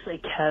 There's a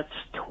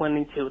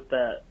catch-22 with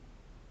that.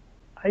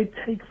 I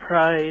take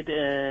pride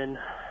in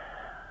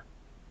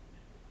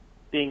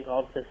being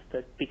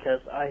autistic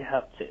because I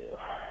have to.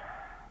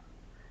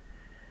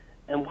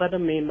 And what I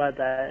mean by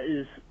that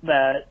is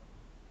that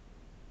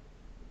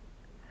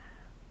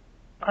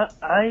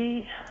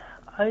I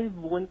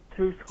went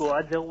through school.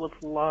 I dealt with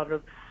a lot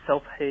of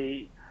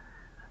self-hate,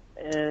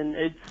 and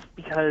it's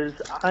because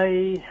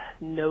I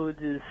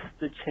noticed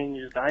the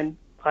changes. I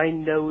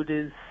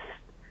noticed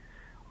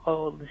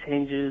all the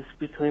changes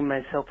between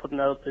myself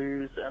and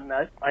others, and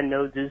I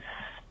noticed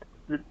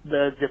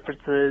the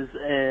differences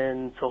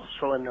in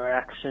social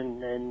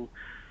interaction and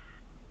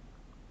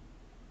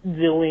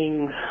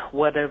doing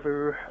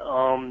whatever.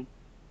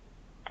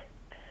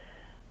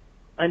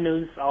 I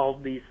noticed all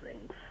of these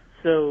things.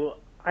 So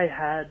I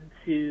had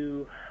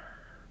to,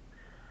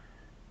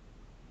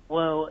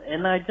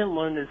 and I didn't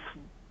learn this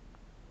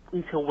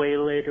until way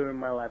later in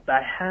my life, but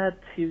I had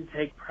to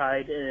take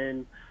pride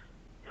in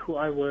who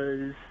I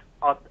was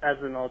as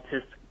an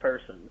autistic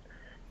person.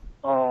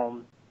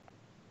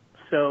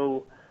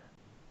 So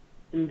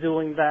in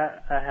doing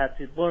that, I had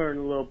to learn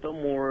a little bit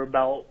more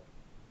about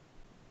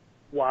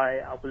why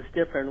I was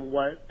different,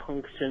 what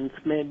functions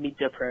made me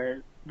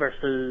different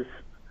versus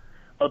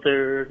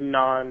other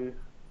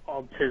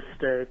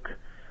non-autistic,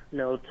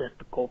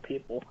 neurotypical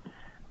people.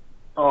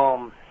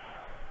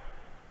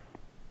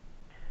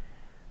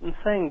 In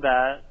saying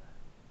that,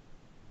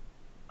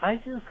 I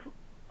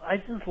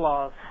just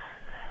lost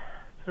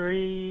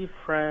 3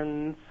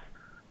 friends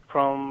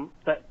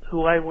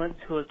who I went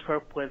to a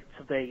trip with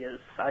to Vegas.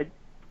 I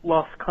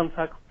lost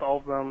contact with all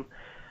of them,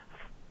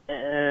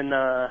 and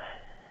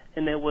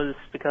it was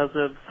because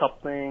of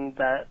something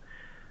that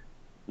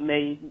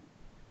made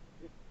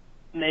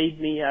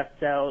me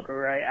act out,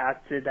 or I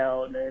acted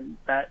out, and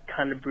that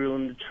kind of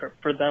ruined the trip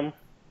for them.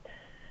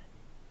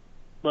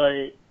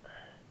 But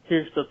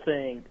here's the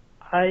thing.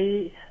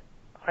 I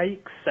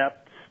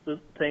accept the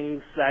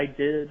things I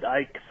did. I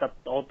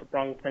accept all the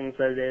wrong things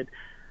I did.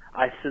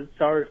 I said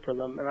sorry for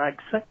them, and I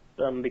accept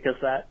them because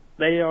that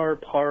they are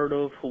part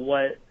of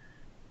what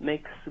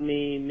makes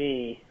me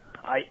me.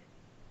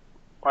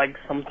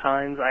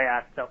 Sometimes I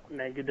act out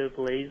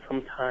negatively.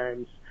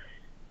 Sometimes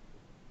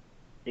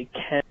it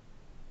can.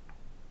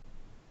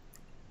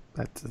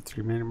 That's the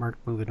 3-minute mark.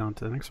 Moving on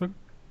to the next one.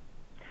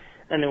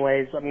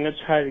 Anyways, I'm going to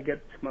try to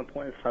get to my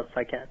point as fast as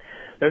I can.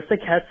 There's the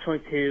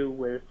catch-22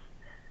 with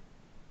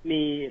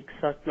me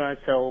accepting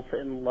myself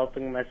and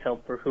loving myself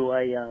for who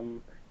I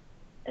am,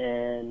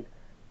 and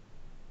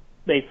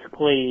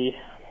basically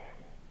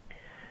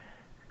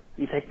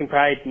I'm taking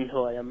pride in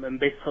who I am, and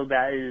basically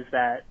that is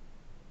that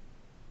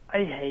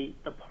I hate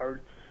the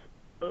parts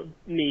of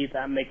me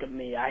that make up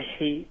me. I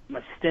hate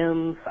my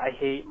stems, I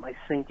hate my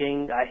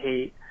singing, I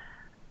hate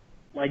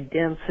my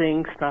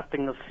dancing,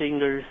 snapping of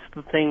fingers,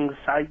 the things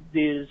I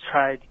do to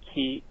try to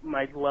keep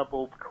my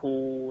level of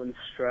cool and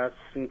stress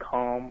and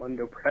calm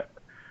under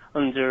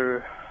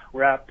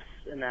wraps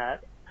and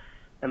at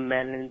a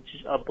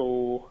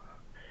manageable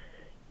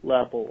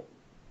level.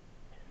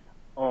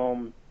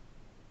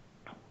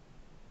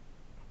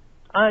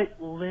 I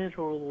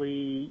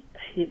literally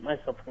hate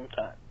myself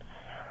sometimes.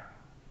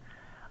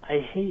 I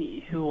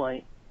hate who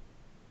I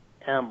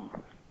am.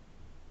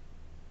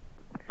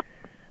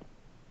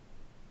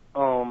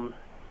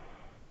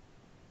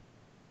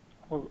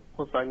 What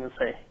was I gonna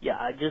say? Yeah,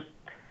 I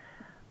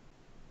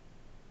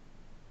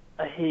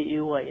hate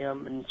who I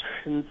am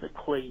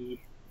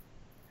intrinsically,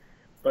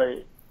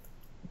 but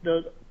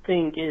the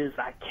thing is,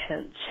 I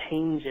can't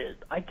change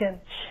it. I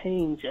can't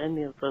change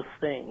any of those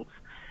things.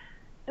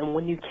 And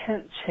when you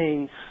can't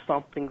change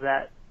something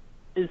that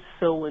is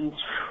so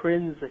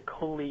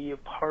intrinsically a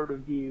part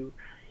of you,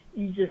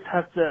 you just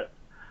have to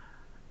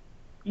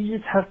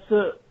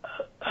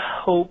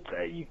hope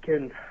that you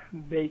can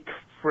make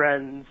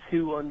friends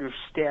who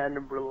understand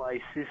and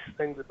realize these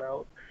things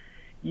about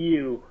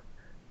you.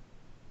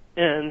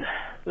 And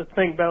the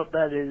thing about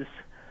that is,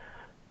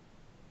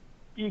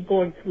 you're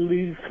going to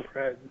lose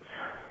friends.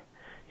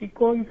 You're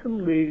going to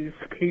lose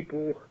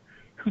people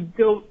who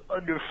don't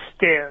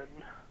understand,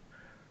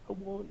 who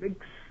won't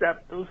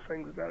accept those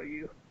things about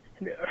you.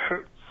 And it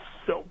hurts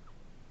so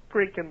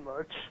freaking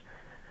much.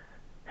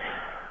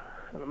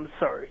 And I'm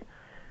sorry.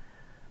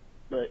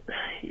 But,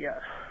 yeah.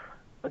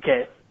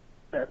 Okay.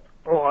 That's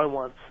all I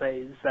want to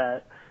say is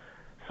that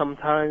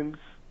sometimes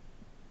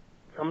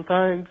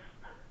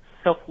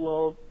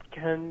self-love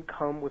can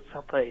come with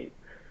self-hate.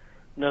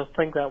 Another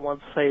thing that I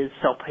want to say is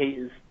self-hate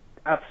is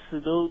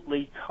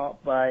absolutely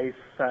taught by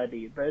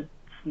society. That's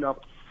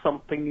not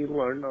something you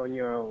learn on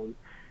your own.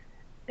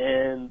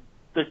 And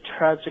the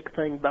tragic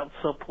thing about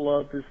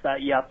self-love is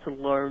that you have to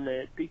learn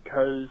it,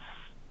 because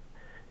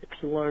if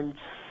you learn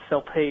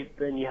self-hate,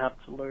 then you have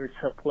to learn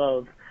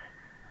self-love.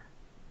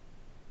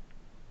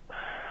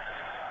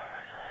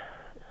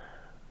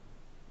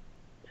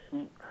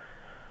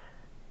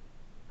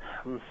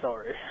 I'm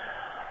sorry.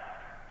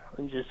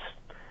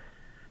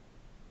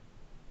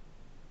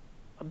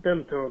 I've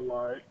been through a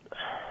lot.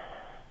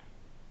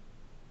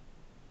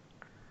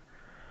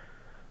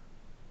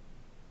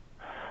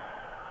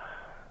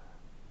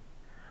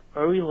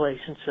 My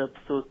relationships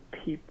with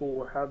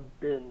people have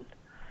been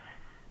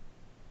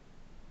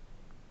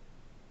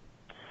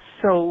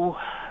so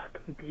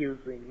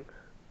confusing.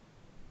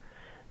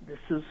 This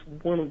is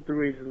one of the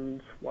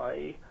reasons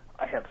why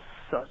I have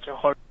such a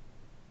hard.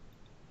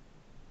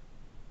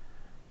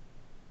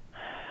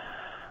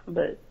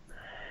 But,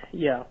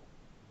 yeah.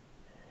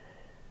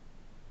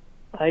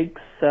 I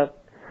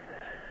accept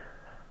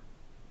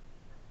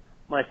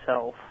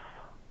myself.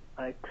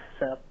 I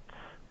accept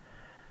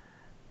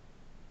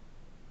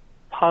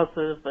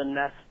positive and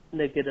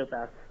negative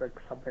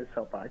aspects of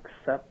myself. I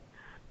accept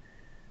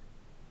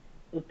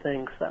the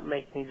things that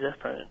make me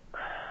different.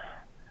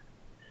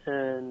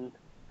 And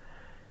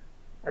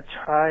I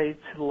try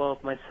to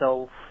love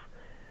myself,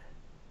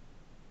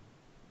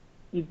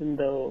 even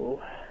though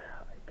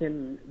I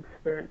can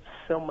experience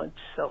so much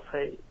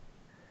self-hate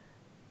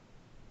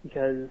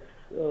because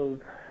of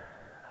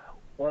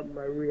what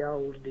my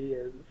reality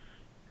is.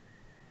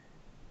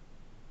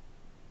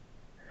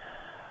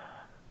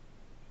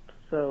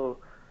 So,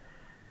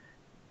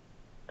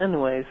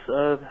 anyways,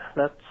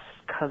 that's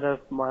kind of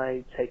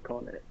my take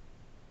on it.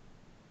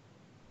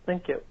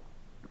 Thank you.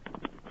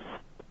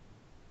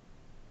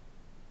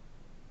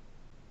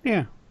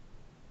 Yeah.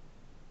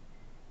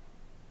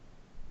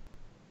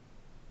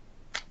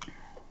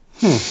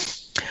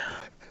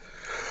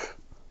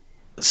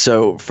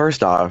 So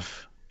first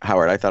off,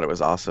 Howard, I thought it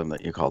was awesome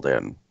that you called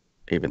in,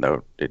 even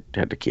though it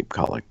had to keep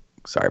calling.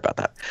 Sorry about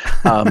that.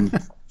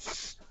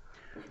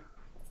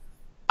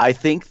 I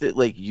think that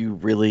like you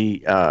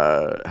really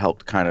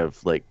helped kind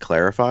of like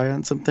clarify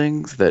on some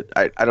things that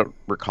I don't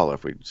recall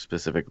if we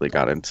specifically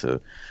got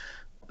into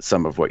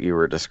some of what you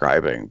were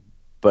describing,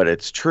 but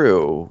it's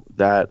true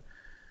that,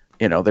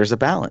 you know, there's a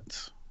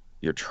balance.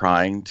 You're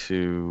trying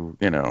to,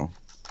 you know,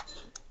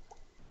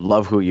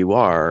 love who you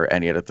are,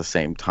 and yet at the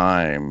same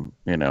time,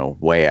 you know,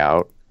 weigh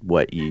out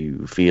what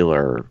you feel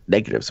are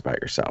negatives about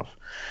yourself.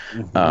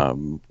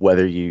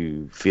 Whether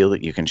you feel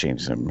that you can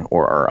change them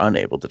or are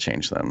unable to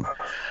change them.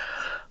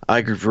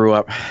 I grew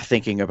up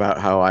thinking about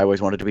how I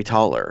always wanted to be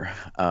taller.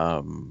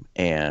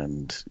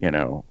 And, you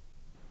know,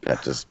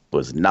 that just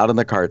was not in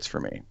the cards for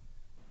me.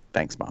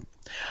 Thanks, Mom.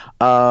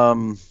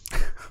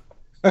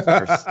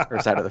 Her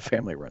side of the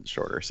family runs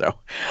shorter. So,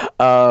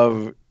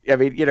 I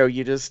mean, you know,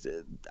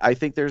 I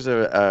think there's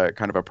a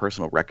kind of a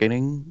personal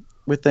reckoning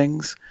with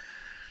things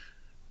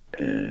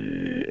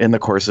in the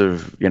course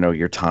of, you know,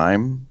 your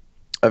time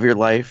of your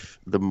life.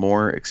 The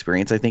more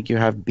experience I think you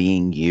have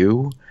being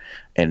you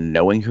and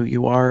knowing who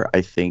you are,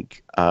 I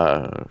think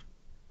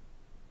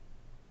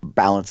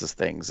balances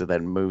things and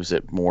then moves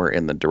it more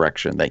in the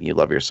direction that you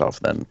love yourself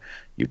than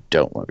you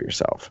don't love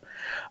yourself.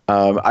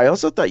 I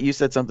also thought you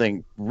said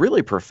something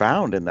really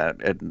profound in that,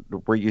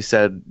 where you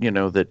said, you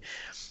know, that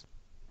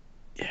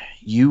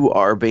you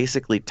are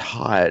basically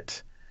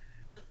taught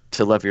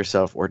to love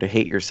yourself or to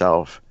hate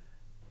yourself.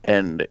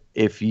 And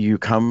if you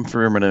come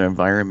from an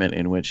environment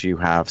in which you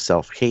have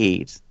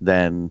self-hate,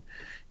 then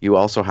you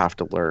also have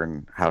to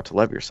learn how to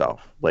love yourself.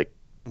 Like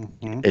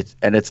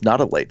it's not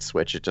a light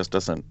switch. It just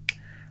doesn't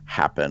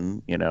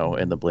happen, you know,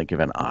 in the blink of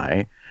an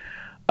eye.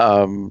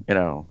 You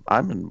know,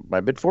 I'm in my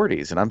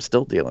mid-40s and I'm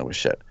still dealing with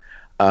shit.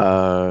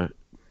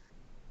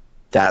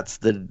 That's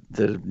the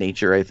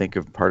nature, I think,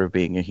 of part of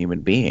being a human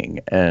being.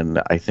 And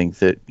I think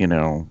that, you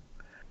know,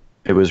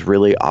 it was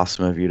really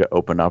awesome of you to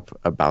open up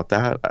about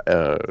that.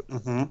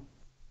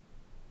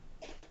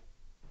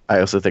 I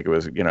also think it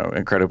was, you know,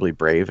 incredibly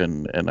brave,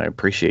 and I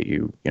appreciate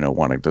you, you know,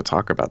 wanting to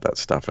talk about that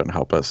stuff and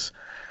help us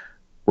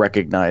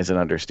recognize and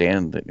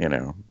understand that, you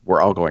know,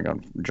 we're all going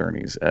on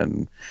journeys,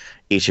 and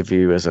each of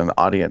you as an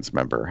audience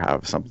member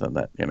have something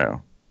that, you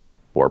know,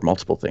 or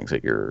multiple things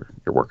that you're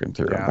working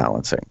through and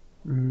balancing.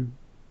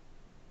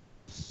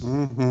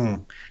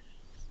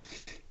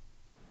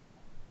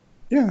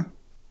 Yeah,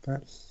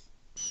 that's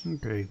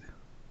Great.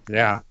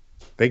 yeah.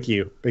 Thank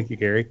you,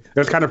 Gary. It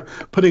was kind of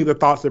putting the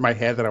thoughts in my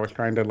head that I was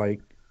trying to like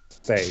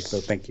say. So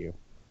thank you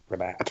for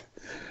that.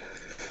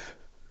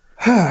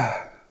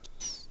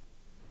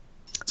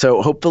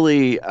 So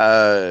hopefully,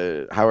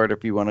 Howard,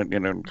 if you want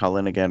to, call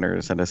in again or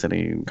send us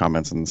any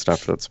comments and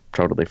stuff, that's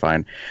totally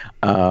fine.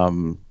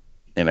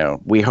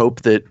 We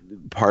hope that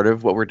part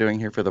of what we're doing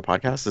here for the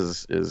podcast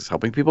is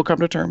helping people come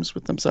to terms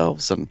with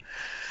themselves and,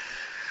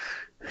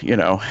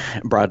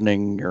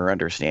 broadening your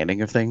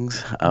understanding of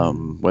things,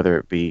 whether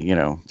it be,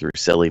 through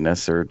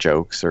silliness or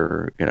jokes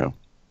or,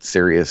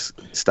 serious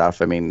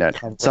stuff. I mean,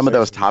 some of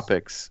those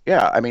topics,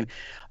 yeah, I mean,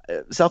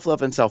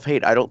 self-love and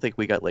self-hate, I don't think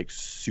we got like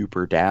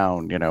super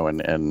down,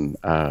 and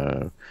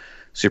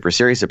super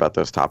serious about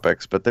those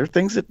topics, but they're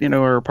things that,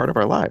 are a part of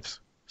our lives.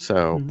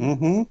 So,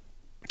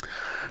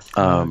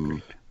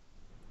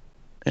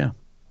 yeah.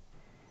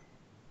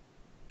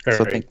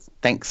 So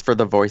thanks for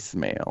the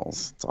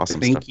voicemails. It's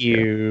awesome stuff. Thank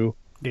you.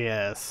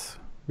 Yes,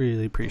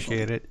 really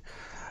appreciate it.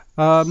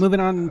 Moving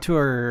on to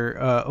our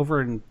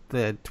over in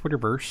the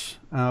Twitterverse,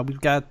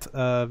 we've got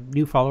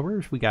new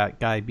followers. We got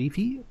Guy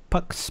Beefy,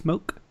 Puck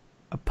Smoke,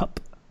 a Pup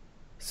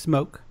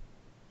Smoke,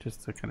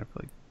 just to kind of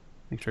like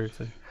make sure it's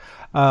the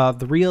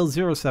real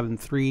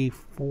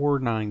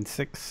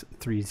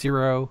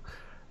 073-49630,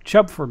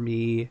 Chub for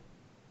me,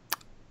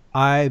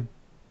 I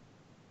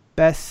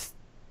best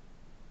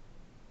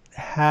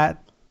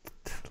hat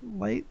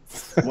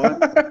lights.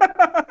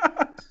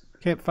 What?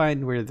 Can't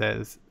find where that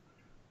is.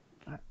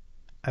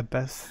 I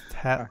best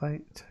hat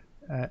light.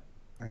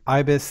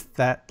 Ibis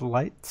that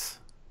lights.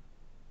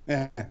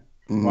 Yeah.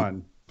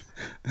 One.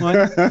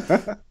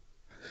 IBs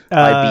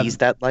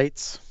that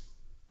lights.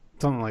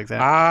 Something like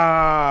that.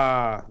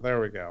 Ah,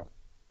 there we go.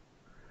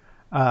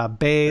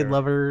 Bay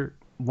Lover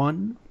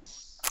 1.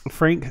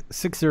 Frank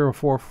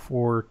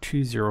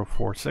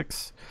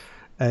 60442046.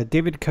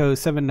 David Co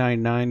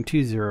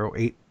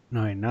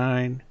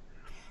 799-20899.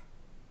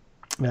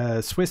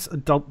 Swiss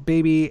Adult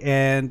Baby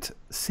and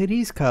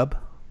City's Cub.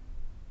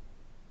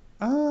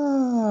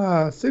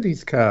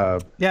 City's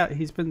Cub. Yeah,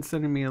 he's been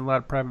sending me a lot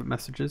of private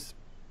messages.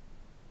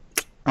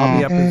 I'll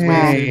be up his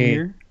way soon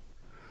here.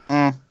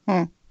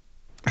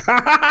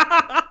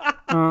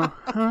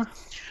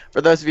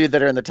 For those of you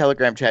that are in the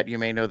Telegram chat, you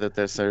may know that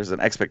there's an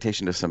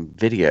expectation of some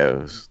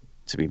videos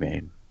to be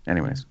made.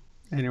 Anyways.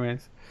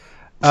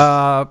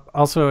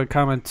 Also a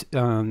comment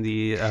on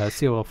the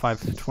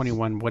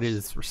COL527, what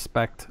is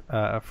respect,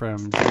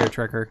 from Geo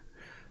Trekker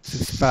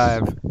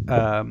 65.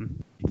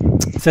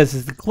 Says,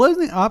 is the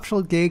closing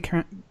optional gay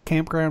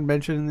campground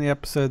mentioned in the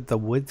episode The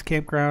Woods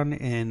Campground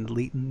in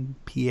Leeton,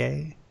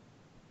 PA?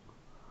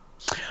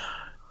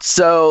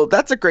 So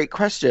that's a great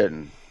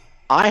question.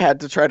 I had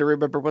to try to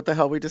remember what the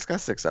hell we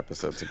discussed 6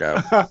 episodes ago.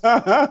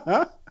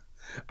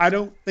 I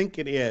don't think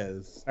it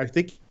is. I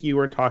think you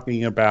were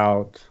talking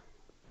about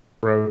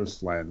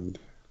Roseland.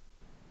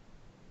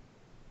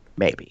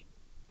 Maybe.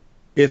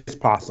 It's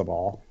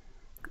possible.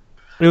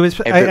 It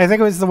was. I think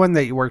it was the one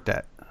that you worked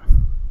at.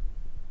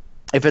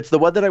 If it's the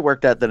one that I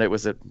worked at, then it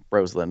was at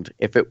Roseland.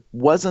 If it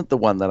wasn't the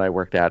one that I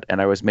worked at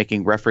and I was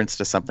making reference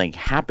to something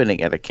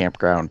happening at a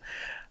campground,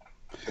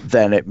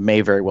 then it may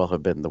very well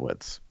have been the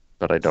Woods.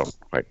 But I don't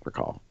quite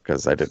recall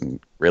because I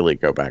didn't really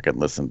go back and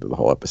listen to the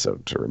whole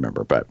episode to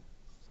remember. But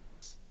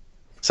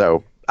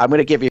so I'm going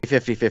to give you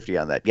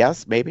 50-50 on that.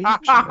 Yes, maybe?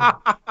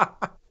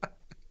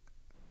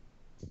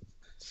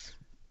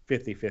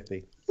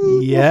 50-50.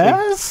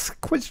 Yes?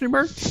 Question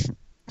mark?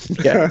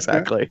 Yeah,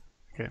 exactly.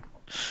 Okay.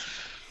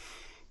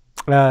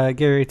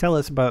 Gary, tell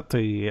us about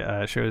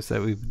the shows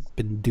that we've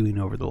been doing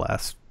over the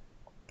last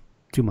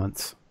 2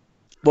 months.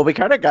 Well, we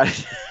kind of got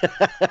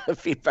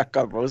feedback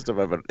on most of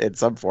them in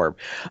some form.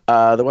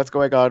 The What's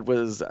Going On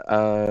was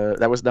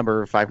that was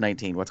number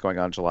 519. What's Going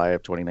On July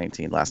of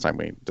 2019. Last time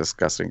we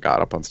discussed and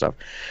got up on stuff.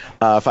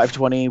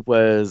 520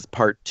 was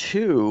part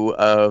 2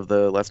 of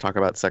the Let's Talk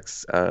About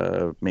Sex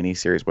mini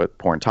series What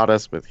Porn Taught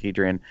Us with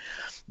Hedrian.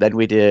 Then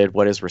we did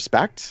What Is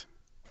Respect,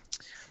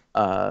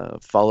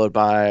 followed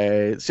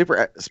by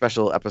super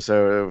special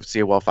episode of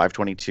COL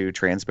 522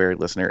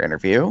 Transparent Listener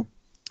Interview.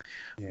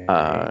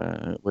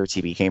 Where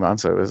TB came on,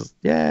 so it was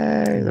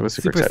yay! That was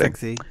super exciting.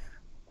 Sexy.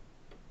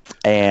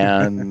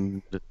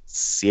 And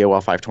COL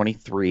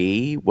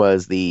 523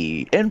 was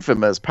the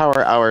infamous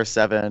Power Hour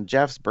 7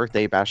 Jeff's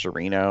birthday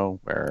basherino,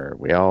 where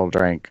we all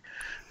drank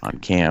on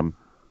cam.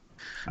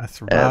 I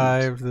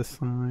survived this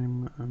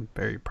time. I'm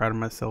very proud of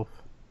myself.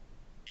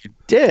 You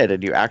did,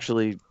 and you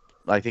actually,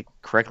 I think,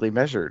 correctly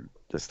measured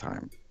this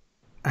time.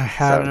 I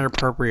had an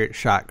appropriate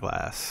shot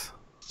glass.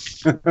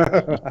 Which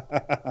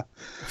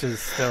is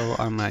still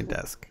on my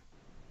desk.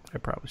 I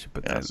probably should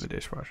put that in the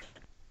dishwasher.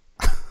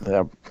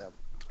 Yeah.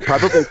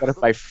 Probably one of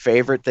my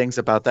favorite things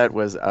about that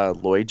was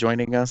Lloyd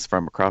joining us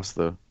from across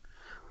the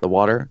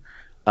water.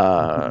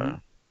 And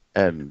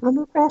from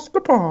across the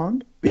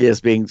pond. He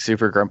is being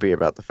super grumpy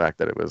about the fact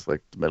that it was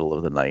like the middle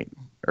of the night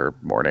or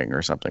morning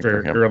or something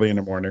Very for him. Early in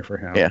the morning for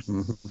him. Yeah.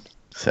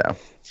 So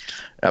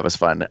that was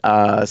fun.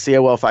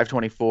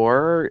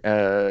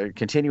 COL524,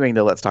 continuing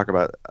the Let's Talk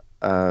About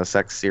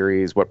Sex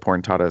series, What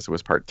Porn Taught Us,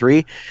 was part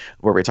 3,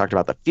 where we talked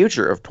about the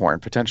future of porn,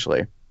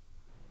 potentially.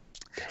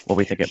 What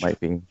we think it might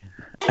be.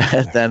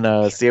 And then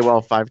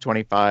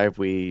COL525,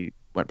 we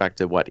went back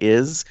to What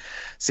Is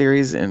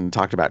series and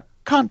talked about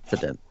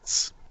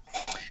confidence.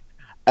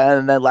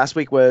 And then last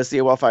week was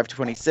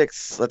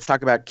COL526. Let's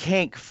talk about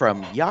kink,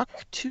 from yuck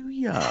to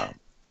yum.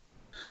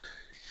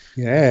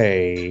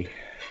 Yay.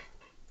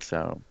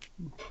 So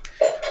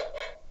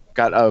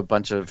got a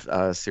bunch of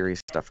series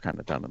stuff kind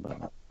of done in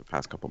the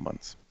past couple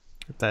months.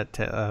 Get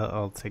that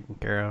all taken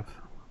care of.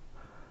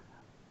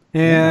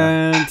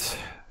 And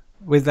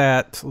with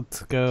that,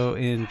 let's go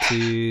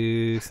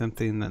into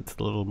something that's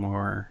a little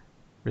more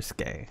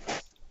risque.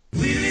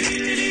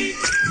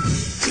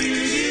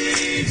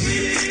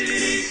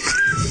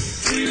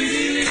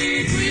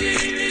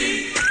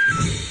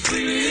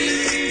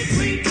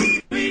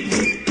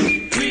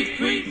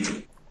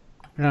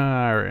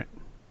 All right.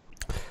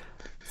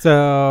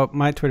 So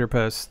my Twitter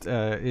post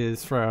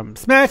is from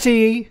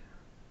Smashy.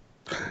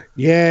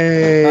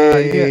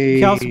 Yay!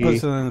 He also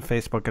posted it on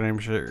Facebook, and I'm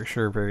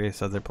sure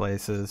various other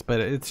places.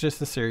 But it's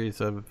just a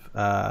series of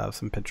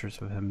some pictures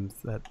of him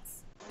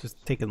that's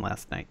just taken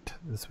last night.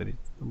 This is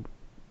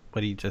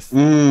what he just said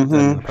in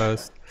the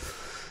post,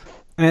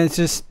 and it's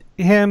just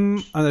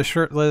him on the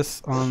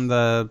shirtless on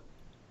the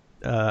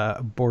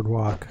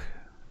boardwalk,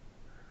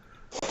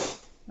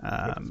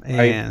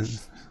 and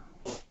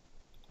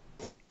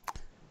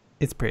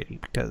it's pretty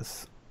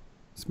because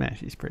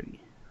Smashy's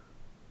pretty.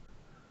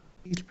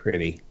 He's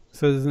pretty.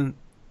 So it isn't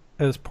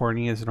as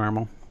porny as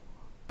normal,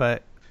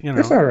 but you know,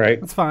 it's all right.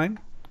 It's fine.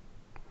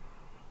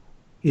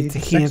 It's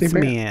He's a handsome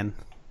bear. man.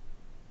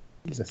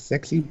 He's a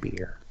sexy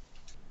bear.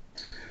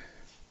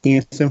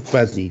 Handsome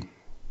fuzzy.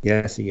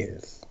 Yes, he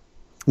is.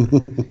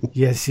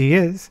 Yes, he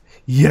is.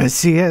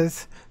 Yes, he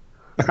is.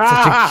 Such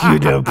a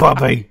cute little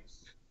puppy.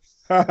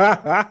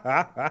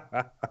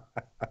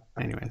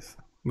 Anyways,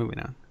 moving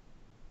on.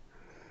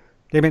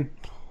 Damon.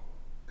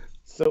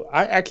 So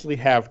I actually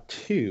have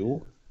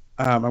two.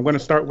 I'm going to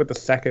start with the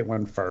second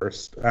one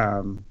first.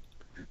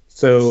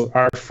 So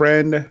our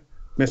friend,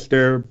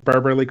 Mr.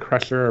 Bear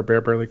Crusher,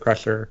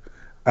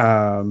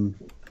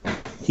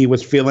 he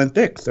was feeling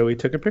thick, so he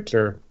took a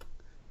picture.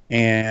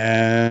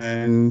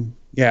 And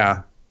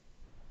yeah.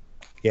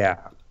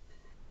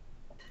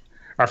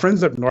 Our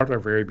friends up north are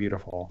very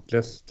beautiful.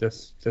 Just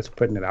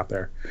putting it out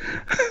there.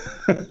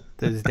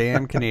 Those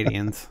damn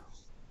Canadians.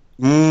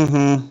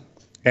 Mm-hmm.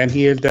 And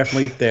he is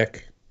definitely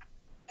thick.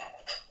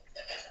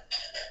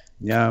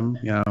 Yum,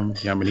 yum,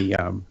 yummity,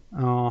 yum.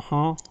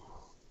 Uh-huh.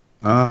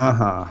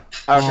 Uh-huh.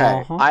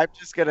 Okay, I'm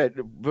just gonna,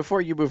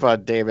 before you move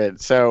on,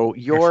 David, so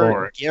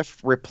your GIF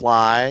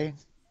reply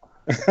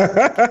to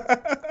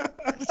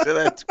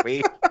that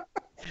tweet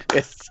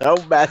is so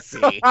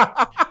messy,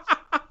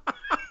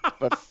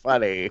 but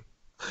funny.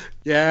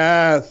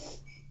 Yes.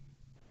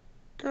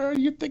 Girl,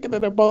 you're thinking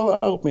of a bowl of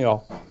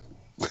oatmeal.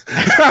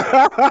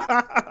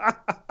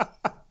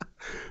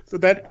 So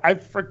that, I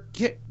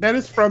forget, that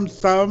is from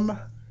some,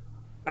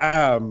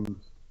 I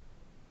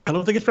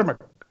don't think it's from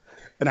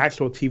an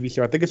actual TV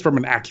show. I think it's from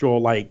an actual,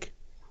 like,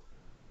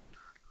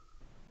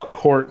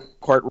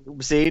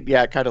 courtroom scene.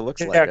 Yeah, it kind of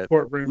looks like it.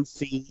 Courtroom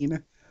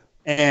scene.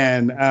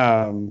 And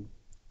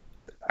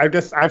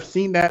I've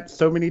seen that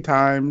so many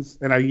times,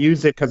 and I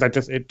use it because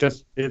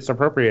it's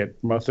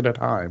appropriate most of the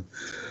time.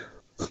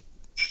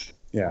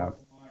 Yeah.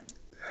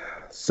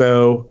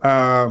 So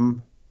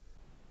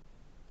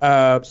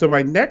so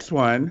my next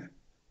one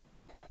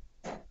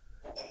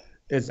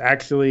is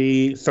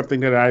actually something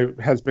that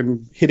has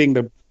been hitting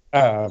the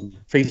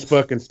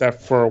Facebook and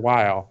stuff for a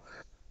while,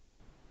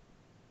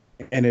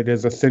 and it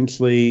is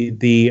essentially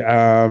the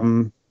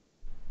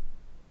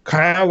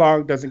Kyle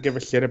Long doesn't give a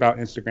shit about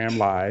Instagram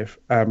Live.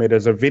 It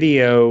is a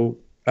video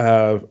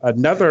of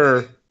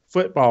another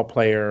football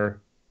player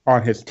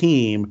on his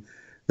team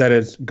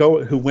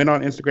who went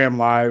on Instagram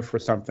Live for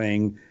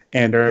something,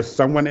 and there's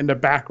someone in the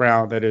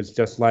background that is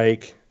just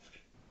like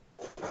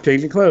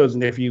changing clothes.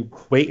 And if you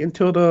wait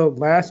until the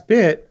last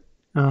bit,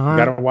 you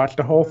gotta watch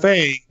the whole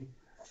thing.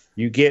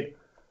 You get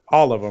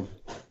all of them.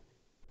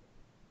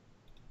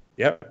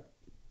 Yep,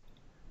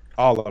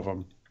 all of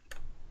them.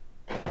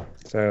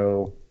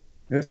 So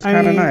it's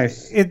kind of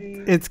nice.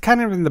 It's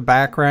kind of in the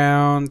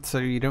background, so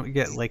you don't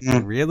get like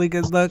a really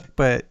good look,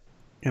 but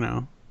you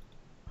know.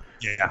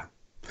 Yeah.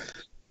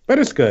 But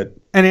it's good.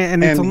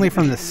 And it's only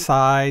from the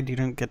side. You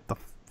don't get the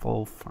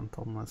full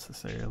frontal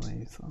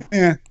necessarily. So.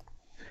 Yeah.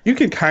 You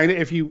can kind of,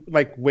 if you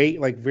like wait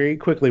like very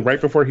quickly,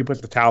 right before he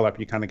puts the towel up,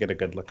 you kind of get a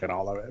good look at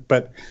all of it.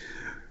 But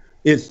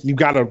you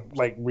got to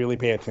like really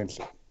pay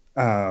attention.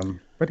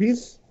 But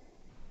he's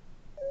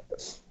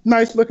a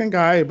nice looking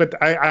guy.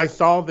 But I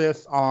saw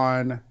this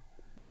on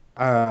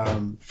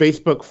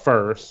Facebook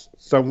first.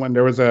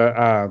 There was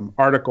a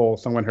article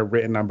someone had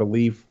written, I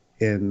believe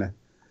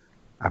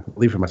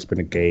it must have been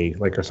a gay,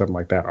 like, or something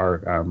like that,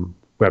 or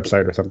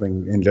website or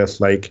something, and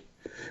just like,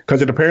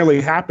 because it apparently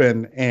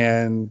happened,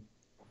 and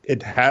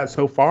it has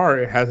so far.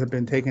 It hasn't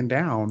been taken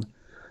down,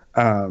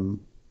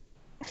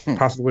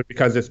 possibly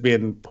because it's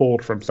been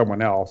pulled from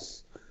someone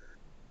else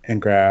in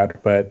grad.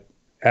 But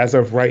as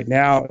of right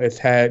now, it's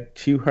had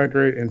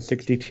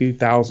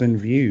 262,000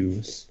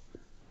 views.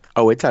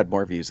 Oh, it's had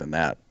more views than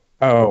that.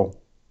 Oh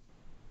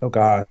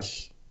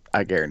gosh.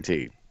 I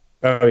guarantee.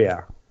 Oh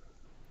yeah.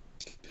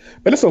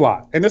 But it's a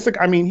lot, and it's like,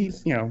 I mean,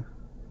 he's,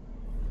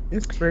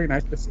 it's very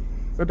nice to see.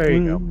 So there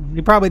you go.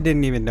 You probably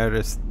didn't even know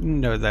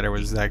that it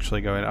was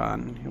actually going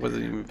on. He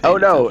wasn't even paying Oh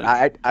no,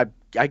 attention.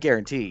 I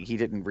guarantee he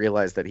didn't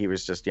realize that he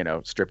was just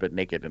stripping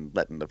naked and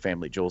letting the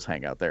family jewels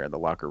hang out there in the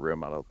locker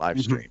room on a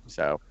live stream.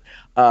 So,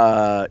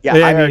 yeah,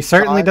 I mean, he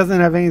certainly doesn't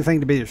have anything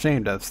to be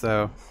ashamed of.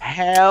 So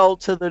hell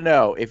to the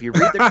no. If you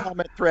read the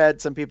comment thread,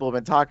 some people have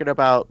been talking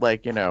about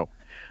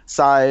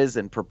size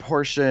and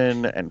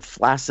proportion and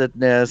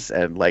flaccidness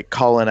and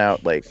calling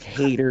out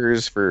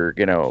haters for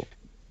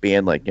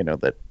being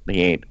that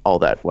he ain't all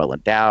that well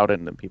endowed,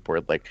 and then people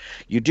were like,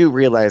 you do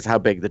realize how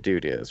big the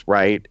dude is,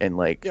 right? And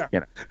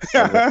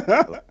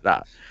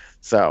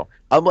so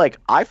I'm like,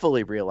 I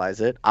fully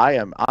realize it.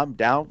 I'm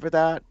down for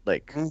that.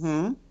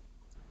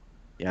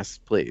 Yes,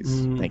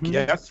 please. Thank you.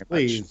 Yes,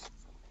 please.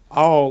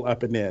 All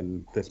up and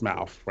in this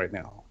mouth right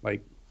now. I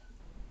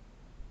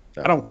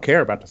don't care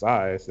about the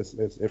size.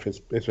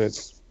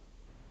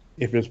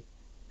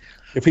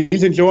 If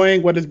he's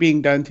enjoying what is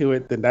being done to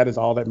it, then that is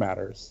all that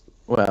matters.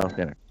 Well,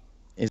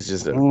 he's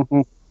just a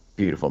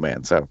beautiful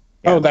man. So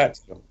yeah. Oh,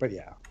 that's, but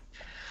yeah,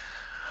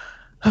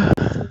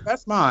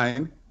 that's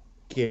mine,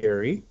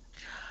 Gary.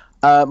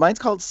 Mine's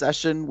called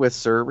Session with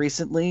Sir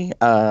recently.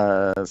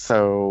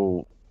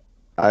 So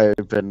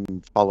I've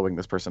been following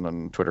this person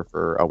on Twitter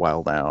for a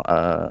while now.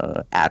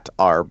 At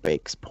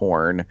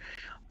 @rbakes_porn.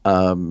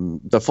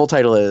 The full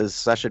title is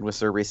Session with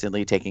Sir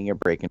recently, taking a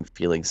break and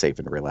feeling safe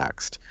and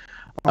relaxed.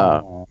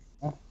 And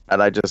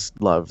I just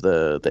love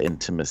the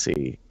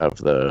intimacy of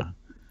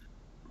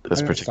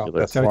this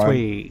particular. So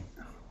tweet.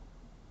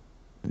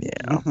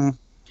 Yeah.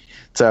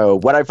 So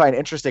what I find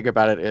interesting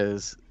about it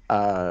is,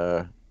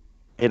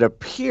 it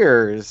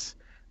appears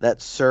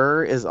that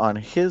Sir is on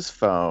his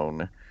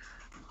phone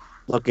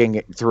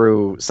looking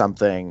through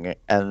something,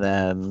 and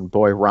then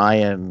boy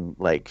Ryan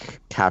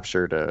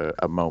captured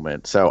a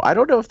moment. So I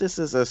don't know if this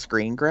is a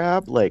screen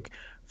grab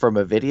from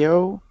a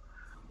video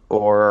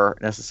or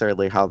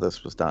necessarily how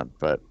this was done,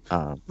 but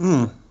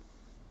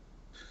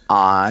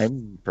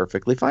I'm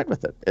perfectly fine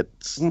with it.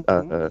 It's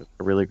a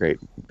really great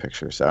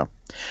picture. So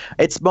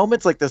it's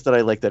moments like this that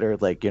I like, that are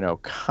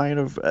kind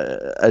of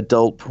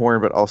adult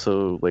porn, but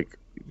also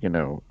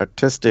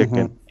artistic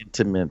and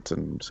intimate.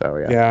 And so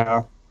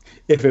yeah,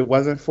 if it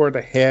wasn't for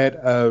the head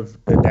of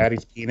the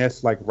daddy's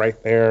penis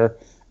right there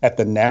at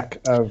the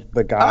neck of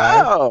the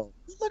guy, oh,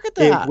 look at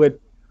that,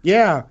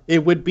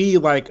 it would be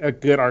a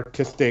good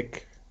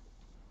artistic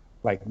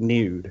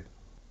nude.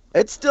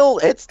 It's still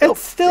I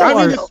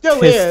mean, it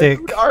still is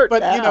art,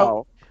 but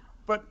now.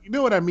 But you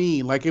know what I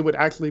mean. It would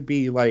actually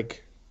be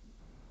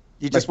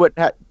you just wouldn't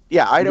have.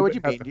 Yeah, I know what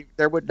you mean.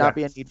 There would not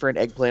be a need for an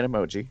eggplant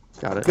emoji.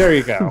 Got it. There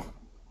you go.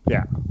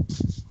 Yeah,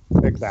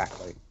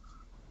 exactly.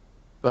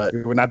 But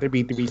it would not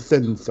be to be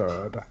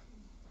censored.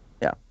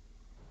 Yeah.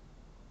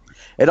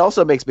 It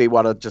also makes me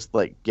want to just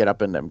get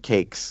up in them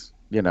cakes.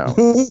 I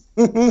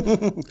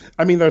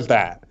mean, there's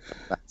that.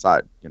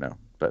 Outside,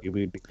 but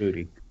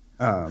booty.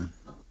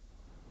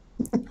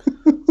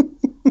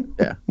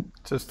 Yeah.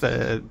 Just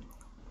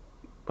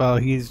well,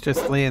 he's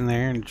just laying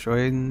there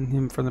enjoying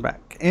him from the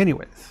back.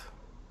 Anyways,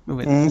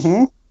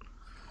 moving.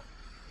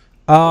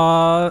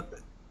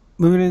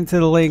 Moving into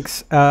the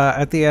links.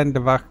 At the end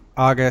of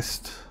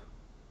August,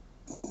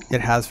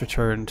 it has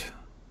returned,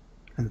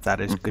 and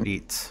that is Good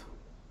Eats.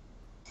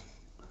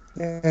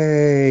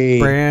 Yay!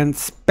 Brand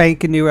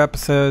spanking new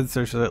episodes.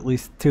 There's at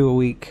least 2 a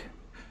week.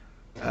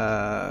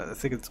 I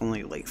think it's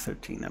only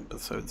 13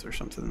 episodes or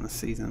something this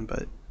season,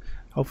 but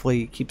hopefully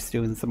he keeps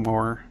doing some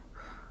more.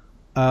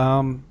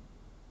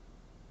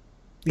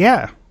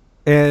 Yeah,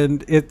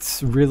 and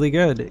it's really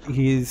good.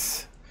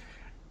 He's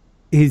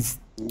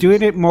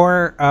doing it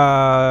more.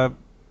 I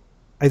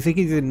think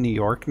he's in New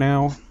York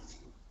now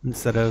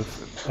instead of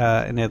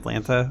in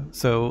Atlanta.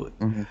 So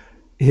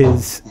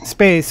his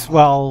space,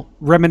 while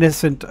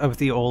reminiscent of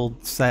the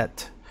old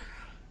set,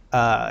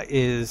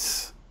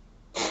 is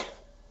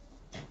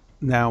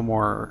now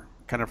more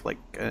kind of a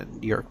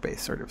New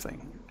York-based sort of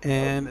thing,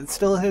 and it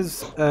still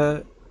has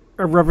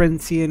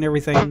irreverency and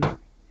everything.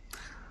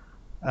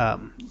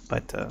 And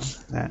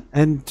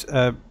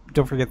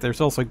don't forget,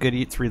 there's also Good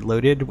Eats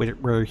Reloaded,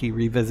 where he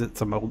revisits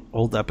some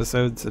old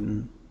episodes,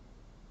 and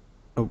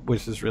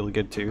which is really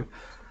good too.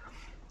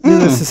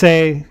 Needless to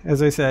say,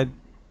 as I said,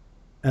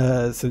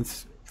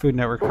 since Food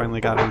Network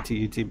finally got into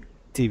YouTube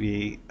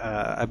TV,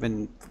 I've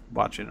been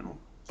watching a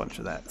bunch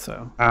of that.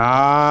 So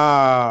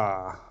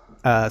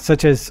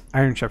such as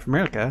Iron Chef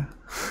America,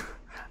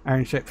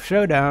 Iron Chef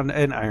Showdown,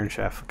 and Iron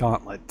Chef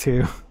Gauntlet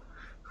too.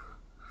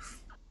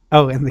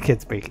 Oh, and the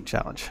Kids Baking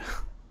Challenge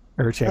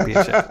or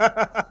Championship,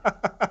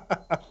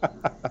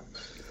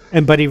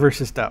 and Buddy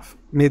versus Duff,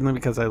 mainly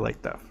because I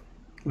like Duff.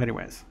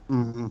 Anyways,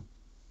 Mm-hmm.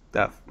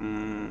 stuff.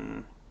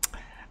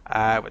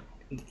 I would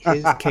eat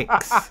his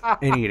cakes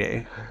any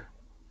day.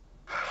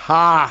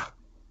 Ha!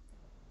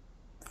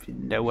 If you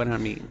know what I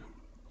mean.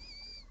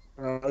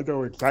 I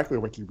know exactly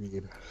what you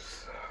mean.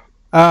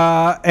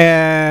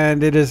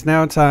 And it is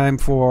now time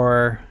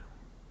for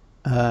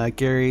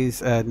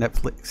Gary's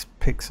Netflix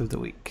picks of the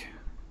week.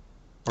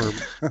 Or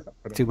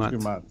 2 months. 2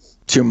 months.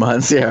 2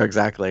 months, yeah,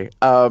 exactly.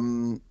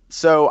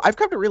 So I've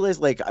come to realize,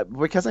 like,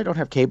 because I don't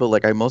have cable,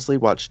 like, I mostly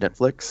watch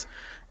Netflix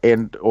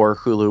and or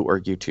Hulu or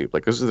YouTube.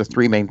 Like, those are the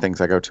three main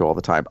things I go to all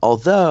the time.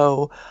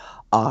 Although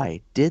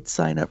I did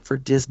sign up for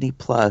Disney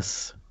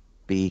Plus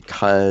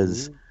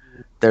because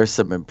there's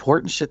some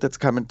important shit that's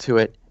coming to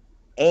it,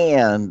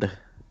 and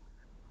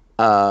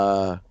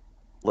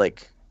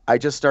like, I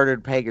just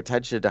started paying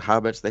attention to how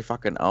much they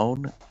fucking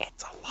own.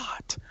 It's a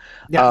lot.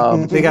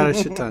 Yeah, they got a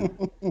shit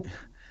ton.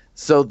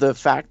 So the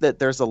fact that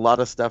there's a lot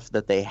of stuff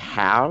that they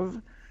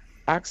have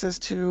access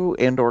to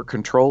and or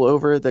control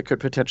over that could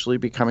potentially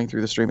be coming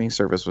through the streaming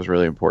service was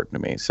really important to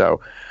me.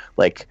 So,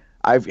 like,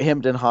 I've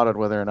hemmed and hawed on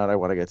whether or not I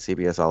want to get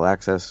CBS All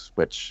Access,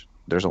 which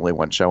there's only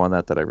one show on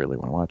that I really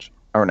want to watch.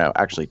 Or no,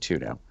 actually two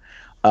now.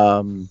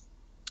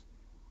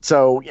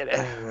 So,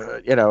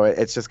 you know,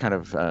 it's just kind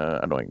of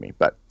annoying me.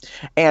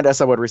 And as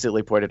someone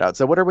recently pointed out,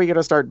 so when are we going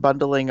to start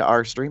bundling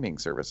our streaming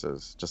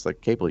services, just like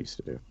cable used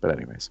to do? But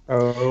anyways.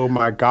 Oh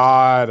my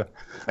God.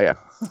 Oh, yeah.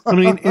 I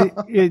mean,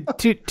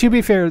 to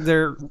be fair,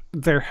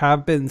 there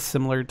have been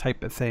similar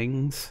type of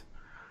things,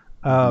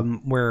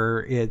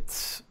 where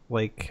it's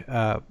like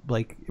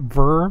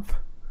Verve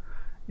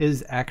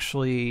is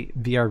actually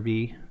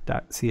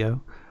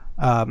vrv.co,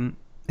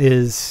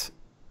 is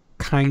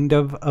kind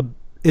of a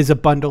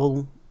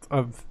bundle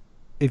of,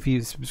 if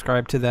you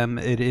subscribe to them,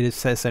 it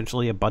is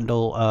essentially a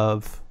bundle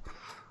of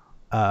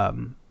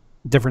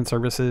different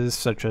services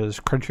such as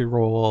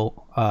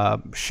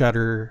Crunchyroll,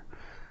 Shudder,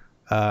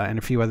 and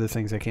a few other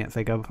things I can't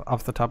think of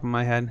off the top of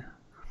my head.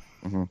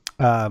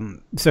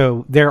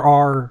 So there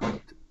are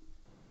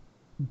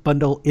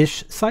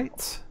bundle-ish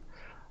sites,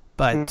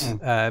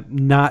 but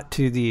not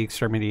to the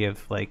extremity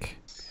of, like,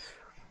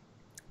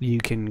 you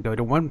can go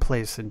to one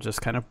place and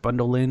just kind of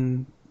bundle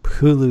in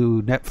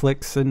Hulu,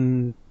 Netflix,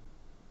 and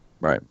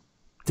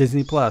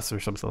Disney Plus or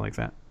something like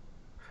that.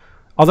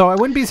 Although I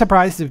wouldn't be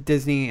surprised if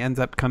Disney ends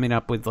up coming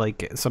up with,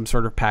 like, some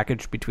sort of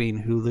package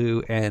between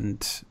Hulu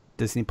and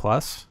Disney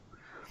Plus,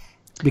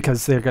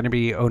 because they're going to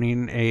be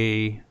owning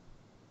a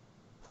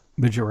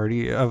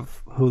majority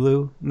of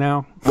Hulu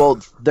now. Well,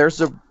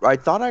 I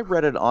thought I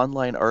read an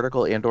online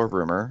article and or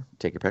rumor,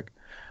 take your pick,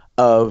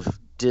 of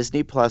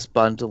Disney Plus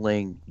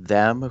bundling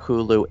them,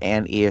 Hulu,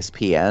 and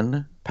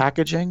ESPN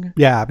packaging.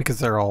 Yeah, because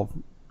they're all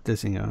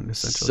Disney owned,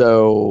 essentially.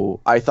 So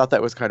I thought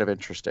that was kind of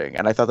interesting,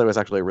 and I thought that was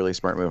actually a really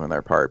smart move on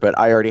their part. But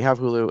I already have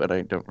Hulu, and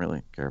I don't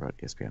really care about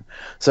ESPN.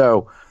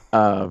 So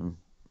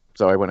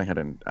I went ahead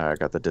and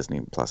got the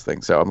Disney Plus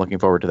thing. So I'm looking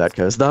forward to that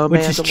because The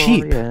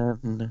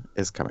Mandalorian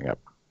is coming up.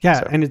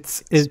 Yeah, so, and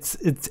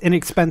it's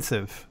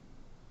inexpensive.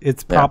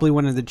 It's probably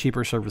one of the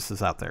cheaper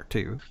services out there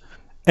too,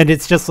 and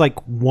it's just like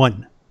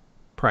one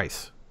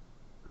price.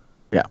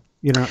 Yeah,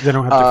 you know, they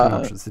don't have different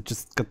options. They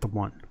just got the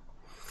one.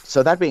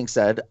 So that being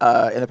said,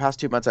 in the past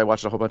 2 months, I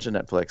watched a whole bunch of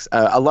Netflix.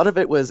 A lot of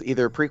it was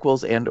either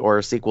prequels and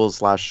or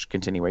sequels /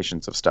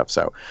 continuations of stuff.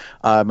 So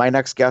My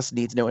Next Guest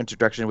Needs No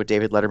Introduction with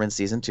David Letterman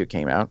season 2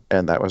 came out,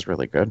 and that was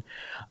really good.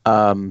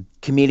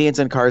 Comedians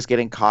in Cars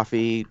Getting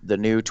Coffee, the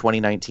new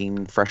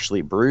 2019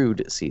 Freshly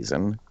Brewed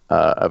season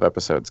of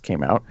episodes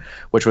came out,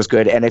 which was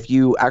good. And if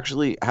you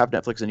actually have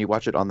Netflix and you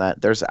watch it on that,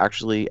 there's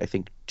actually, I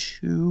think,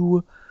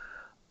 2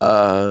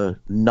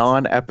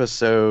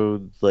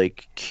 non-episode,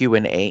 like,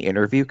 Q&A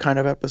interview kind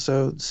of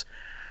episodes.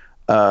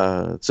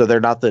 So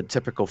they're not the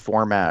typical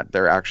format.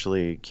 They're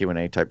actually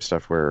Q&A type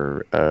stuff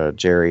where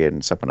Jerry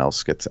and someone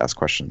else gets asked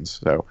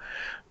questions. So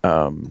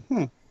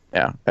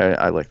yeah,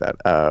 I like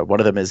that. One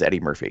of them is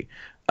Eddie Murphy,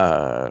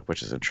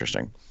 which is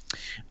interesting.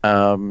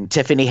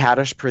 Tiffany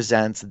Haddish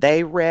presents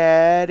They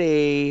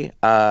Ready.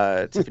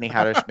 Tiffany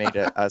Haddish made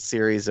a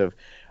series of,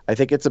 I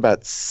think it's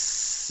about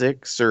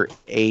 6 or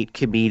 8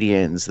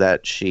 comedians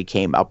that she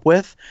came up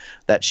with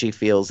that she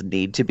feels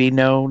need to be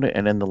known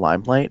and in the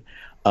limelight.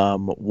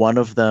 One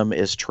of them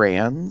is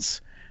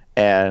trans,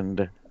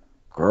 and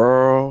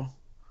girl,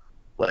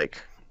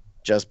 like,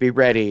 just be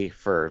ready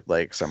for,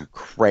 like, some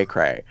cray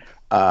cray.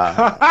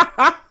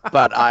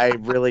 But I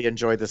really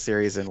enjoyed the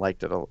series and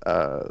liked it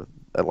a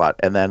lot.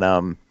 And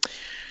then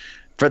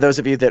for those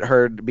of you that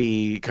heard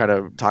me kind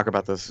of talk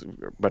about this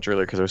much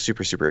earlier, because I was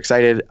super, super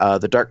excited,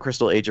 The Dark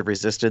Crystal Age of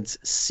Resistance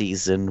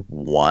Season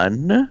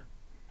 1.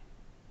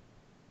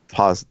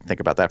 Pause,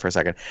 think about that for a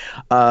second.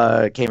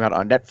 Came out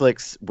on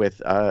Netflix with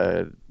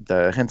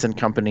the Henson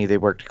Company. They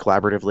worked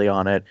collaboratively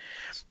on it.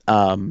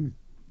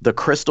 The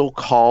Crystal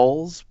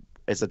Calls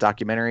is a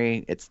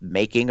documentary. It's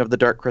making of The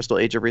Dark Crystal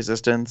Age of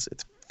Resistance.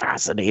 It's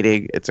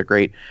fascinating. It's a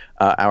great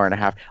hour and a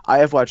half. I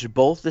have watched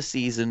both the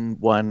Season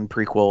 1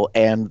 prequel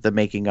and the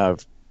making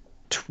of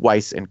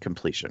twice in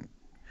completion.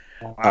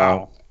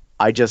 Wow.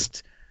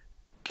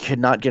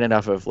 cannot get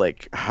enough of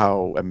like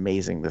how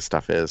amazing this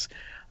stuff is.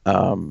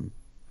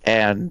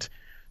 And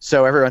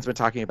so everyone's been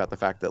talking about the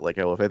fact that like,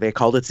 oh, if they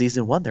called it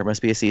season 1, there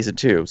must be a season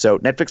 2. So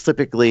Netflix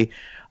typically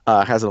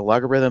has an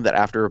algorithm that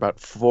after about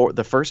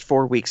the first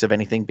 4 weeks of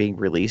anything being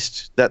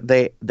released that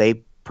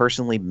they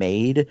personally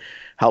made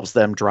helps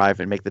them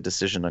drive and make the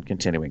decision on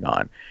continuing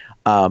on.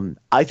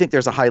 I think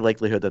there's a high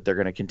likelihood that they're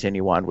going to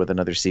continue on with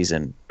another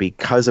season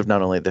because of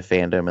not only the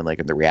fandom and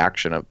like the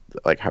reaction of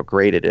like how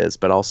great it is,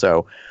 but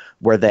also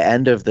where the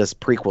end of this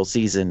prequel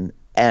season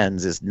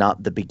ends is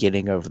not the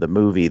beginning of the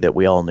movie that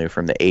we all knew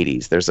from the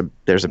 80s. There's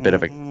a bit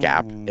of a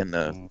gap in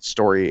the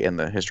story, in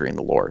the history, and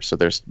the lore. So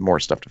there's more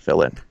stuff to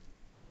fill in.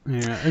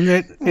 Yeah,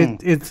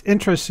 and it's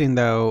interesting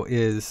though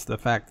is the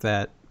fact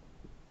that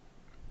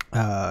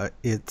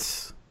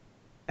it's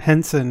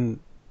Henson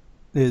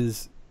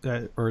is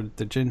or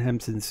the Jim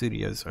Henson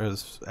Studios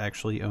is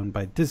actually owned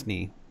by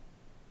Disney.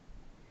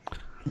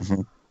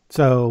 Mm-hmm.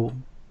 So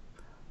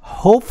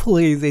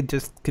hopefully they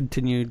just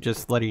continue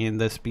just letting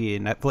this be a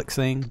Netflix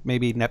thing.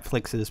 Maybe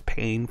Netflix is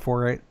paying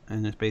for it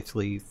and it's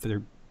basically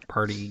third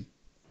party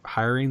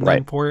hiring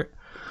them for it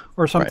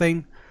or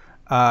something.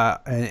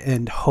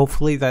 And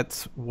hopefully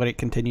that's what it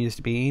continues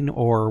to be,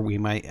 or we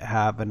might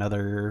have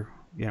another,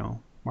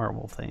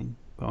 Marvel thing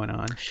going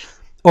on.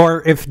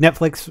 Or if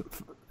Netflix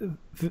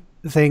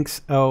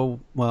thinks, oh,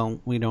 well,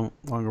 we don't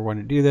longer want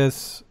to do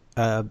this,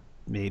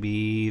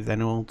 maybe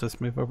then we'll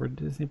just move over to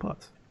Disney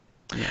Plus.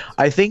 Yes.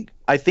 I think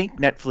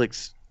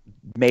Netflix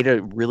made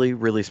a really,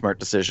 really smart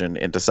decision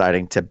in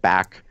deciding to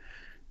back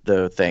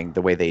the thing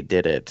the way they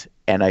did it.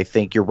 And I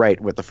think you're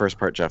right with the first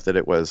part, Jeff, that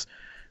it was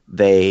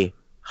they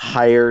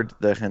hired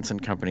the Henson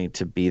Company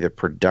to be the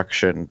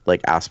production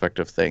aspect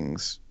of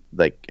things.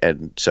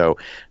 And so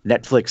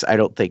Netflix, I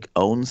don't think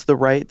owns the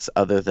rights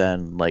other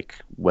than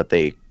what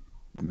they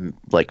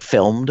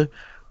filmed,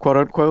 quote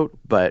unquote,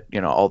 but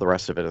all the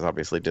rest of it is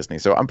obviously Disney.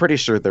 So I'm pretty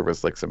sure there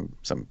was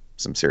some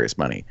serious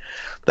money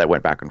that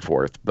went back and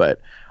forth, but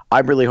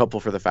I'm really hopeful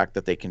for the fact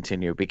that they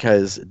continue,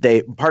 because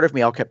part of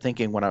me all kept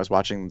thinking when I was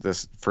watching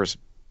this first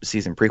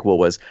season prequel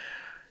was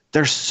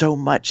there's so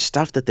much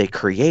stuff that they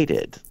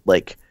created.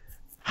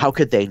 How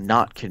could they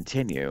not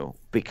continue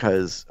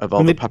because of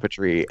all the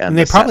puppetry and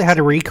they probably had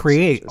to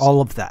recreate all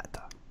of that.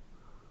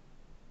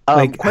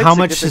 How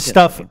much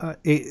stuff?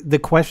 The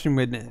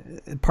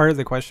question part of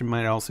the question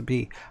might also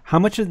be how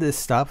much of this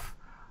stuff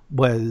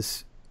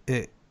was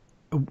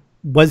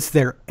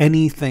there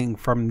anything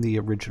from the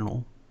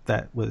original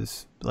that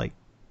was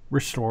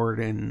restored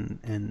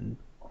and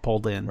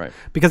pulled in? Right.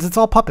 Because it's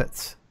all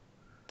puppets.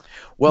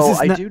 Well,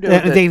 I do know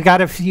that they've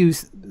got a few.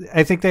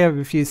 I think they have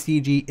a few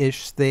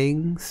CG-ish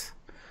things,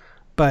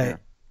 but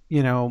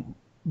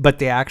but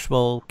the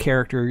actual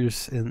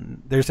characters,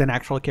 and there's an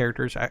actual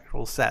characters,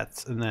 actual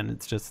sets, and then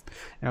it's just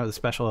the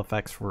special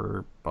effects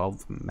for all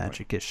the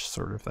magic-ish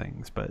sort of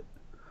things. But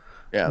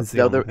yeah,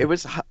 it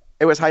was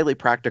highly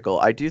practical.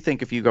 I do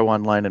think if you go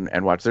online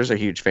and watch, there's a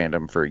huge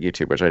fandom for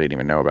YouTube, which I didn't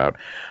even know about,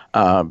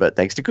 but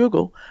thanks to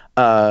Google,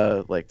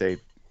 they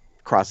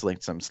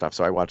cross-linked some stuff,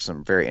 so I watched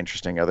some very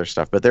interesting other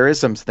stuff. But there is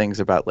some things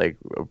about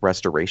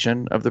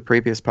restoration of the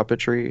previous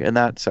puppetry and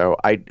that. So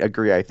I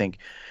agree. I think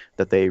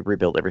that they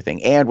rebuilt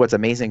everything. And what's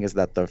amazing is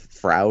that the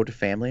Froud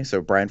family,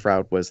 so Brian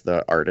Froud was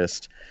the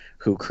artist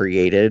who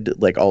created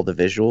all the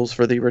visuals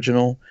for the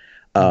original.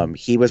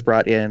 He was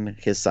brought in.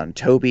 His son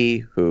Toby,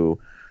 who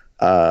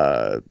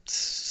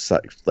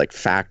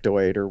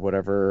factoid or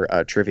whatever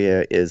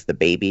trivia, is the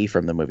baby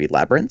from the movie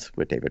Labyrinth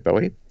with David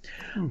Bowie.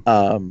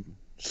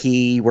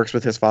 He works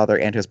with his father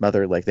and his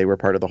mother. They were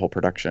part of the whole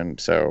production.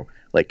 So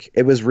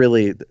it was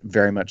really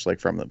very much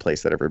from the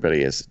place that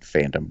everybody is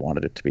fandom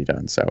wanted it to be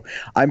done. So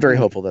I'm very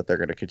hopeful that they're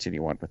going to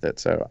continue on with it.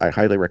 So I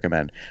highly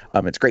recommend.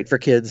 It's great for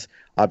kids,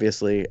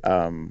 obviously.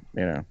 And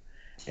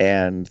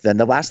then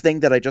the last thing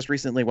that I just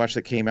recently watched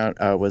that came out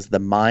was The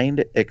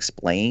Mind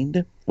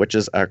Explained, which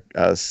is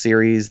a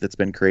series that's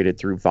been created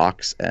through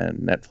Vox and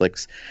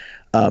Netflix.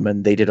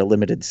 And they did a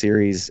limited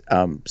series.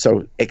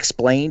 So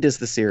Explained is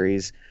the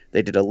series.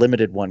 They did a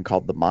limited one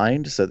called The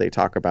Mind, so they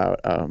talk about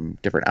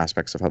different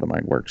aspects of how the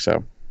mind works.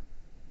 So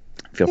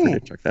feel free to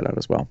check that out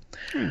as well.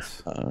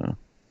 Nice.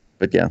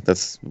 But yeah,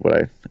 that's what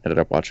I ended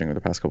up watching over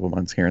the past couple of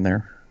months here and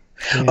there.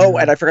 Yeah. Oh,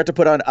 and I forgot to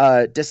put on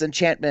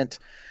Disenchantment.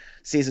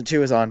 Season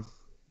 2 is on.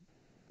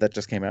 That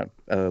just came out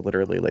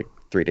literally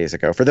 3 days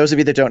ago. For those of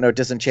you that don't know,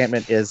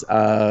 Disenchantment is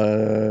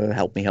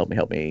help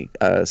me,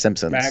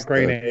 Simpsons. Matt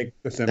Groening,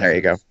 The Simpsons. There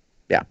you go.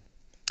 Yeah.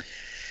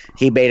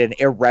 He made an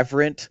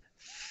irreverent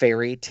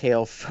fairy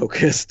tale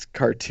focused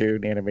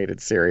cartoon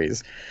animated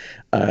series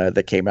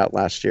that came out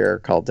last year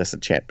called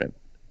Disenchantment,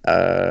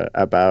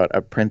 about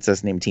a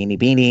princess named Teeny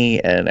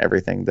Beanie and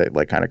everything that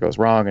kind of goes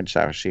wrong, and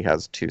she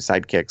has two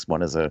sidekicks.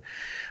 One is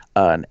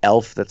an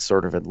elf that's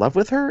sort of in love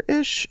with her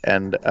ish,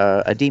 and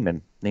a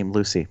demon named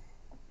Lucy.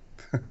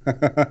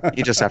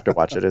 You just have to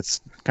watch it.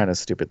 It's kind of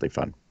stupidly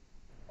fun.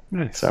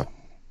 Nice. So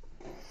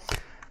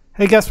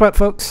hey, guess what,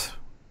 folks?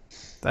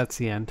 That's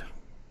the end.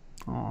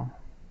 Oh.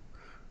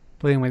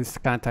 Plenty of ways to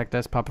contact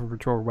us. Pop over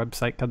to our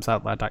website,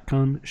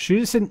 cubsoutloud.com.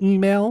 Shoot us an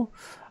email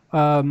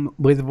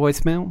with a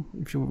voicemail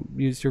if you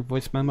use your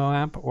voice memo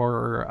app,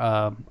 or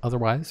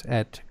otherwise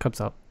at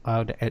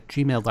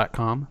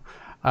cubsoutloud@gmail.com.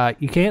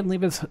 You can't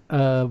leave us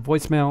a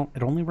voicemail.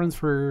 It only runs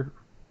for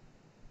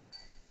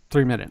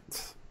 3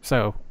 minutes,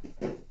 so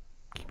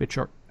keep it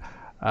short.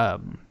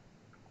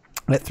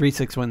 At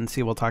 361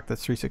 we'll talk.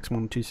 That's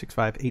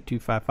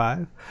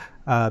 361-265-8255.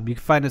 You can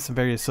find us on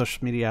various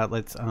social media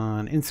outlets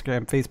on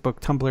Instagram, Facebook,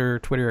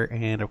 Tumblr, Twitter,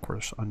 and of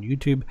course on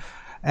YouTube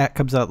at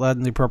Cubs Out Loud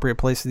in the appropriate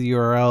place of the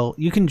URL.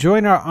 You can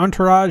join our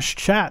entourage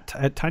chat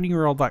at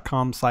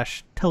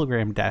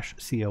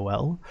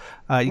tinyurl.com/telegram-col.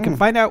 You can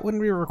find out when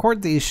we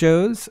record these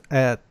shows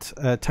at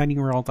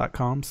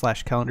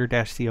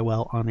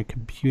tinyurl.com/calendar-col on a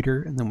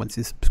computer, and then once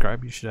you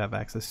subscribe, you should have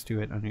access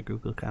to it on your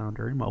Google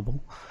Calendar and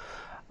mobile.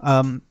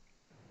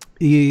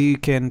 You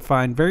can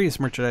find various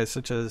merchandise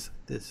such as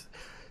this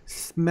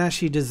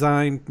smashy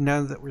design,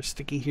 now that we're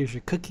sticky, here's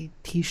your cookie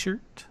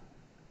t-shirt.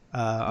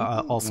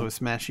 Also a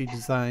smashy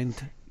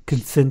designed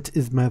 "Consent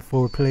is my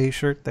foreplay"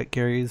 shirt that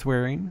Gary is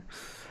wearing.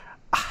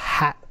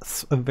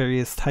 Hats of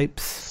various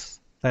types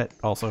that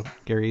also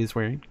Gary is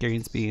wearing.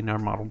 Gary's being our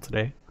model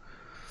today.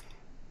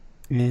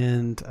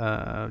 And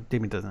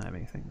Damien doesn't have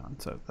anything on,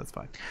 so that's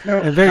fine. No,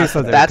 and various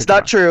other That's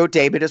not true.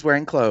 David is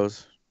wearing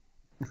clothes.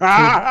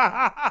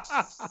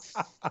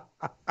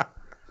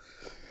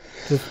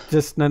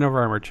 Just none of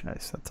our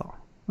merchandise, that's all.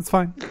 That's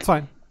fine. It's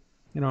fine.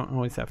 You don't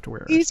always have to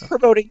wear it. He's So.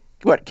 promoting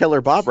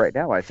Killer Bob right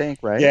now, I think,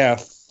 right?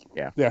 Yes.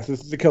 Yeah. Yes,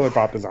 this is the Killer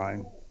Bob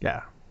design.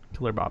 Yeah,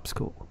 Killer Bob's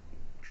cool.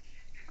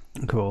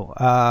 Cool.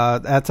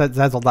 That's at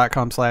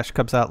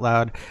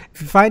Zazzle.com/CubsOutLoud.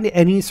 If you find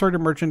any sort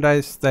of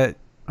merchandise that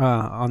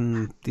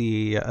on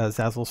the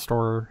Zazzle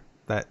store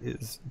that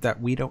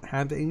we don't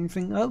have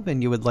anything of,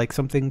 and you would like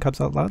something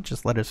Cubs Out Loud,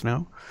 just let us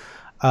know.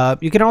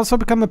 You can also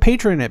become a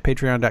patron at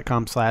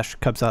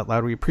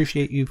patreon.com/CubsOutLoud. We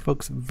appreciate you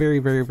folks very,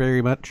 very,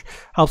 very much.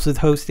 Helps with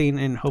hosting,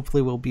 and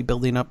hopefully we'll be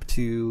building up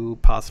to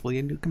possibly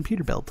a new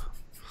computer build.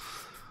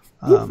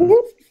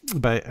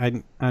 But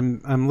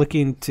I'm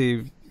looking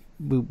to,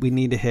 we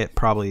need to hit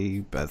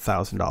probably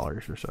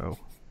 $1,000 or so,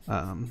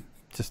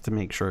 just to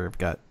make sure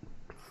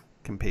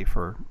can pay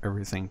for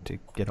everything to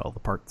get all the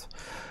parts.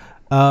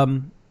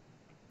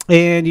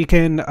 And you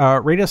can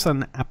rate us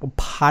on Apple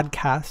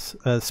Podcasts,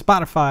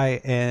 Spotify,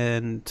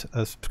 and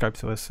subscribe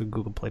to us on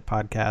Google Play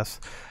Podcasts.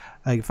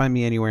 You can find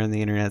me anywhere on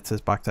the internet. It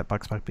says Box at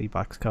Box, Box B,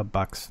 Box Cub,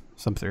 Box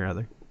something or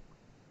other.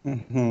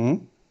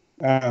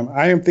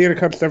 I am Theater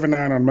Cub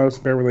 79 on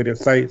most bear-related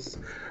sites,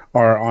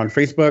 or on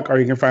Facebook, or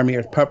you can find me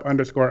as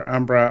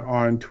pup_Umbra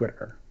on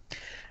Twitter.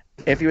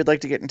 If you would like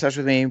to get in touch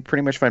with me,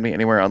 pretty much find me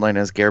anywhere online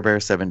as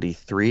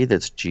GareBear73.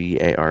 That's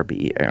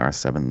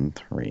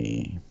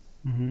GARBEAR73.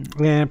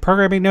 And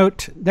programming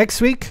note,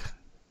 next week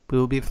we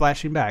will be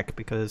flashing back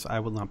because I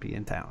will not be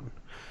in town.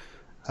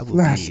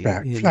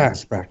 Flashback.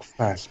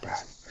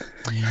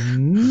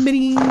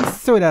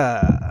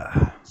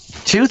 Minnesota.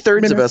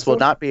 2/3 of us will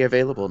not be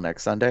available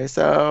next Sunday,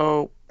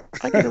 so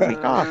I get a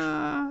week off.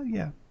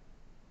 Yeah.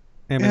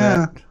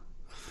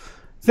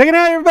 Say good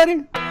night,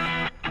 everybody.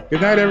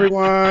 Good night,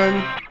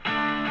 everyone.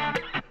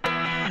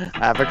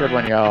 Have a good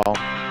one, y'all.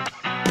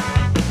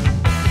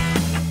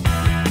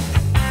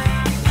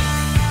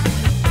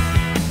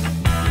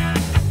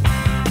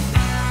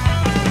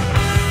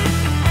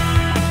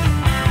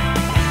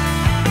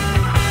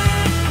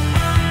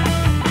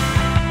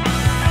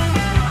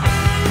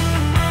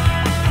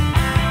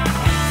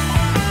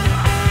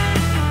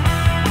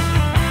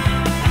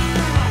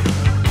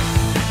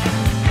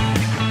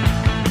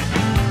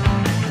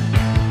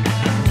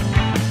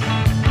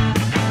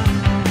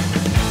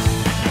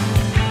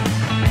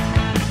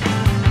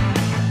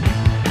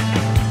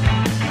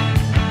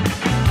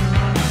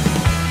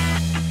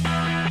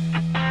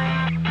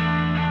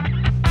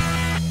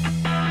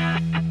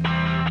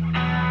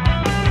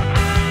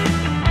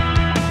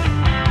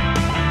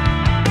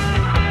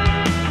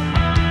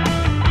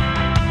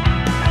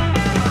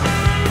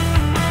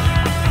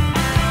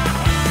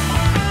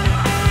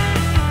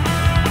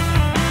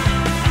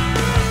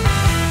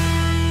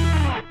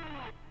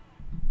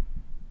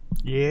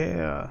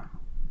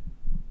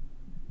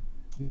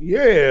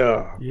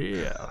 Yeah.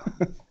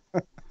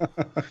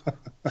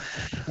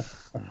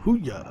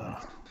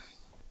 Hoo-yah.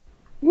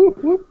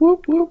 Whoop, whoop,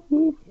 whoop, whoop,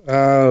 whoop.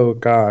 Oh,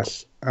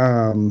 gosh.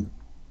 Oh,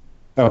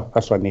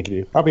 that's what I need to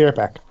do. I'll be right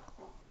back.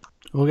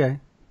 Okay.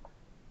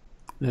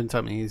 Then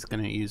tell me he's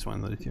going to use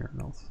one of those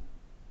urinals.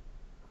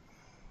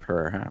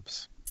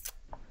 Perhaps.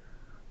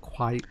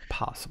 Quite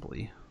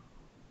possibly.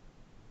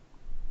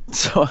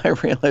 So I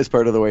realized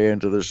part of the way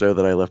into the show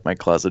that I left my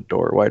closet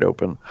door wide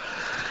open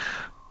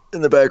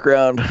in the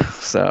background.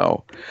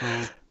 So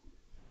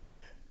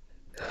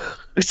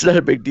it's not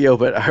a big deal,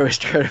 but I always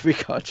try to be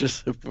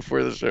conscious of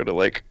before the show to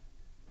like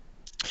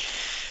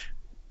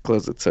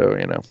close it so,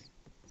 you know,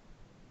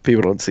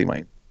 people don't see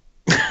my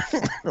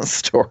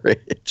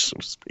storage, so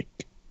to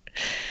speak.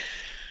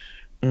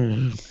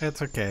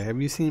 That's okay.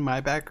 Have you seen my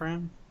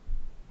background?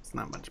 It's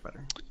not much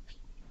better.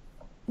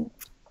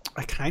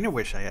 I kind of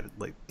wish I had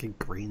like a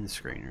green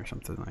screen or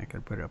something that I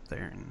could put up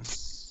there. And...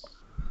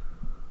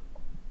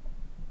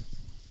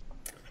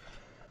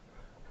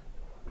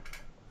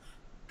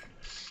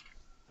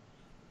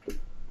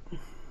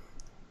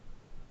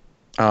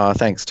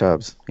 Thanks,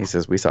 Tubbs. He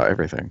says we saw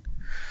everything.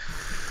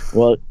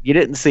 Well, you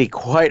didn't see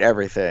quite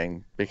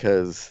everything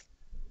because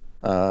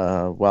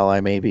while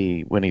I may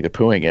be Winnie the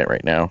Poohing it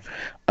right now,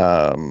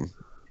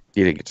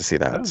 you didn't get to see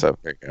that. Oh. So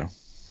there you go.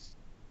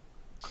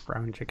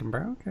 Brown chicken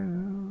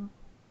brown.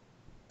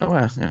 Oh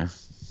well, yeah.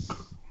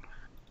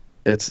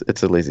 It's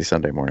a lazy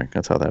Sunday morning.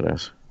 That's how that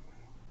is.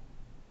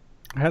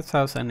 That's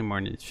how Sunday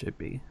mornings should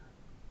be.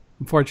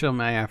 Unfortunately,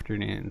 my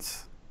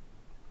afternoons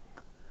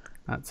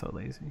not so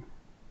lazy.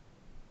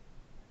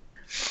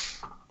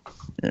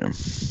 Yeah.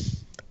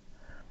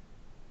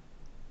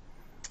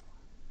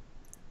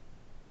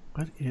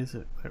 What is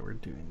it that we're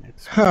doing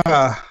next?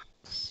 All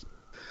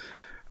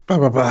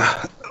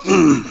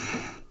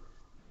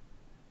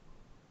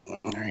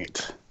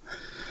right.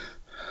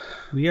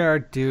 We are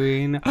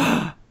doing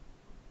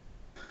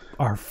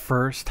our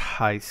first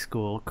high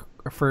school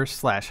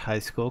crushes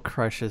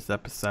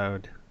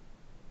episode.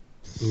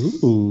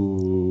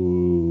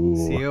 Ooh.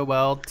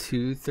 COL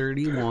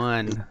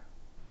 231.